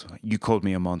Starkiller Base. You called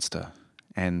me a monster.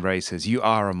 And Rey says, you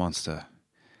are a monster.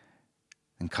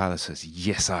 And Kylo says,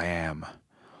 yes, I am.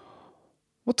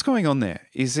 What's going on there?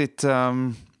 Is it...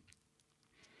 do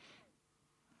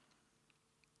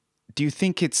you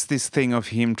think it's this thing of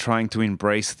him trying to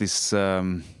embrace this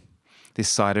this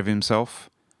side of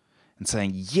himself? And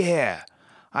saying, yeah,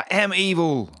 I am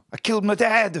evil. I killed my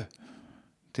dad.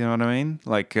 Do you know what I mean?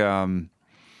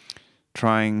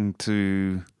 Trying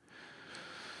to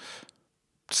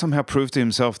somehow prove to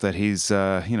himself that he's,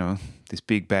 this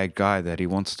big bad guy that he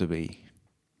wants to be.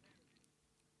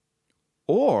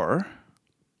 Or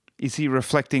is he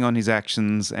reflecting on his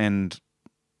actions and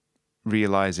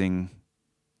realizing,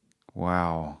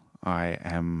 wow,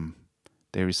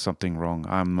 there is something wrong.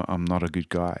 I'm not a good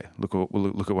guy. Look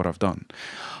at what I've done.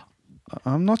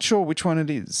 I'm not sure which one it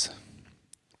is,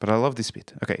 but I love this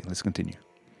bit. Okay, let's continue.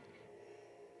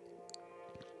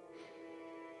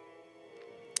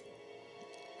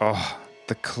 Oh,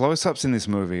 the close-ups in this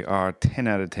movie are 10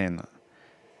 out of 10.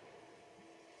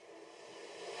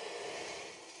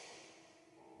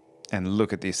 And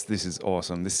look at this. This is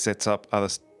awesome. This sets up other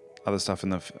stuff in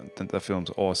the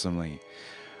films awesomely.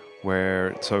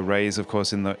 So Rey's, of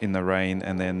course, in the rain,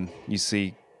 and then you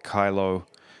see Kylo.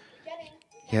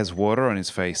 He has water on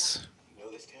his face,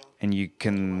 and you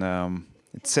can.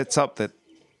 It sets up that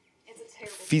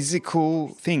physical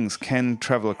things can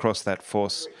travel across that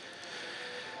force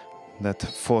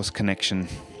connection,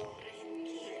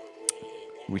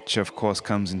 which of course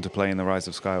comes into play in The Rise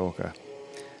of Skywalker.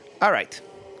 All right,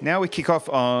 now we kick off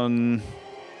on,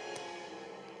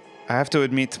 I have to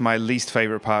admit, my least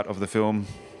favorite part of the film,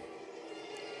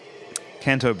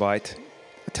 Canto Bight.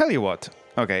 I tell you what,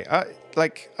 okay, I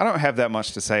don't have that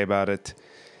much to say about it.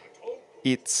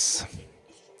 It's,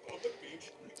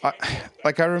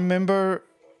 I remember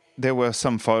there were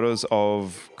some photos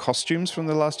of costumes from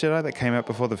The Last Jedi that came out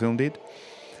before the film did.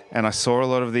 And I saw a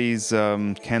lot of these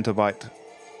Canto Bight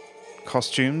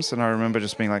costumes, and I remember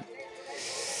just being like,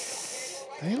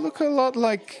 they look a lot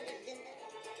like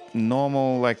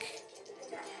normal,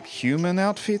 human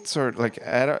outfits, or like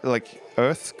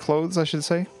Earth clothes, I should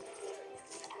say.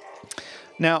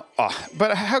 Now,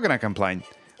 but how can I complain?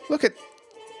 Look at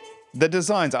the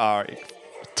designs are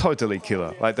totally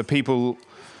killer. Like the people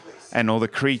and all the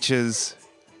creatures.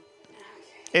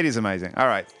 It is amazing. All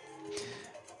right.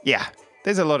 Yeah,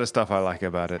 there's a lot of stuff I like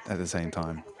about it at the same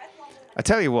time. I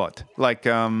tell you what, like,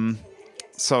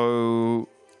 so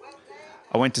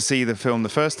I went to see the film the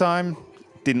first time,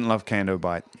 didn't love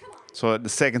Candlebite. So the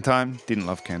second time, didn't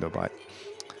love Candlebite.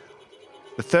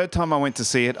 The third time I went to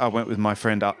see it, I went with my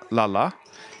friend Lala,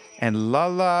 and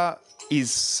Lala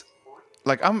is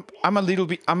like I'm a little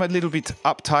bit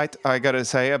uptight, I gotta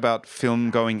say, about film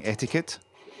going etiquette.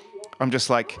 I'm just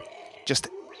like, just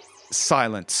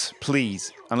silence,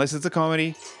 please. Unless it's a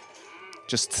comedy,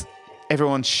 just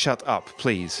everyone shut up,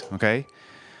 please. Okay.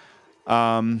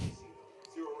 And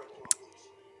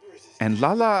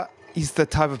Lala is the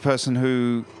type of person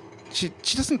who she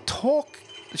doesn't talk.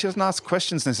 She doesn't ask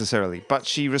questions necessarily, but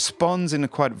she responds in a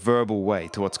quite verbal way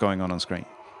to what's going on screen.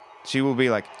 She will be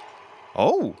like,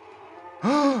 "Oh,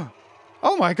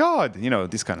 oh my God," you know,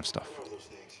 this kind of stuff.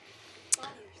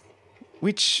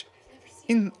 Which,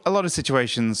 in a lot of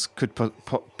situations, could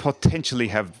potentially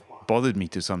have bothered me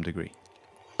to some degree.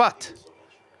 But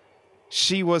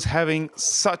she was having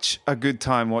such a good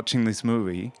time watching this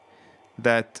movie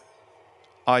that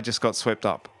I just got swept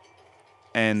up.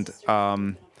 And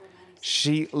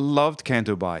she loved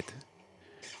Canto Bight.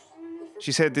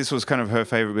 She said this was kind of her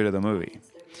favorite bit of the movie.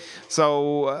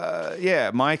 So yeah,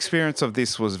 my experience of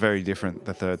this was very different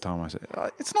the third time I said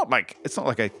it. It's not like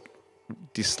I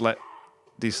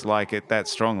dislike it that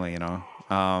strongly, you know.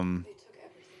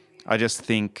 I just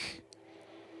think,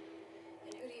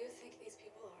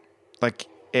 like,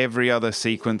 every other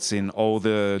sequence in all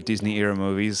the Disney era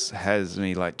movies has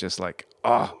me like just like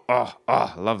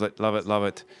love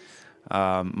it.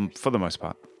 For the most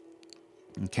part.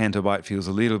 And Canto Bight feels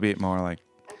a little bit more like,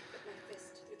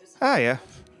 yeah,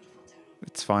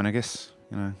 it's fine, I guess,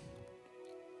 you know.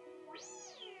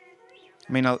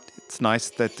 I mean, it's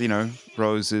nice that, you know,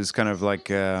 Rose is kind of like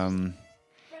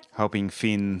helping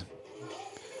Finn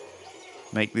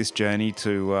make this journey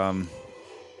to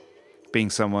being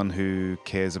someone who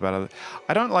cares about other.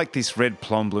 I don't like this red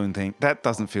plum balloon thing. That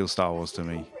doesn't feel Star Wars to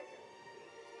me.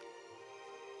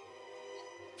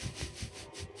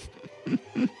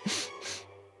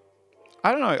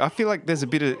 I don't know. I feel like there's a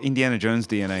bit of Indiana Jones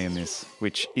DNA in this,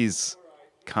 which is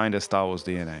kind of Star Wars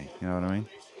DNA. You know what I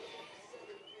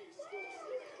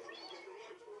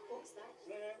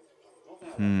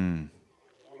mean?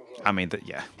 I mean, the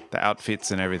outfits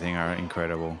and everything are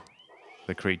incredible.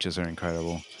 The creatures are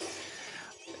incredible.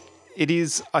 It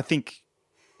is, I think,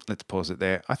 let's pause it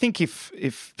there. I think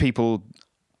if people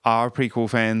are prequel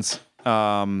fans,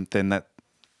 then that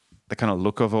the kind of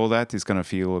look of all that is going to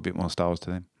feel a bit more Star Wars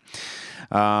to them.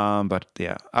 But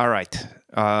yeah, all right.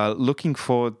 Looking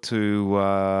forward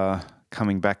to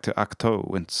coming back to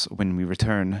Ahch-To when we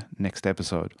return next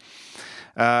episode.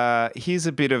 Here's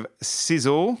a bit of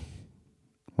sizzle.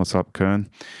 What's up, Kern?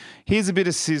 Here's a bit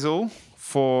of sizzle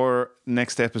for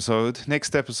next episode.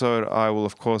 Next episode, I will,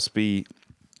 of course, be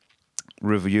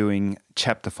reviewing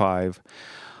Chapter 5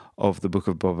 of the Book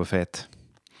of Boba Fett.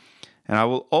 And I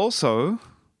will also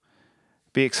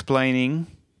be explaining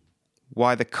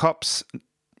why the cops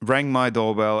rang my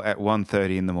doorbell at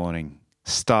 1:30 in the morning.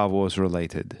 Star Wars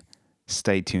related.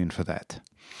 Stay tuned for that.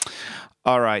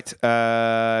 All right.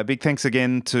 Big thanks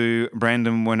again to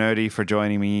Brandon Winerdy for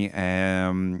joining me.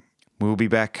 We'll be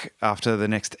back after the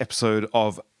next episode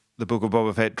of The Book of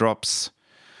Boba Fett drops.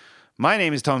 My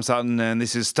name is Tom Sutton, and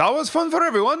this is Star Wars Fun for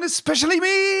Everyone, especially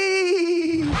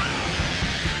me!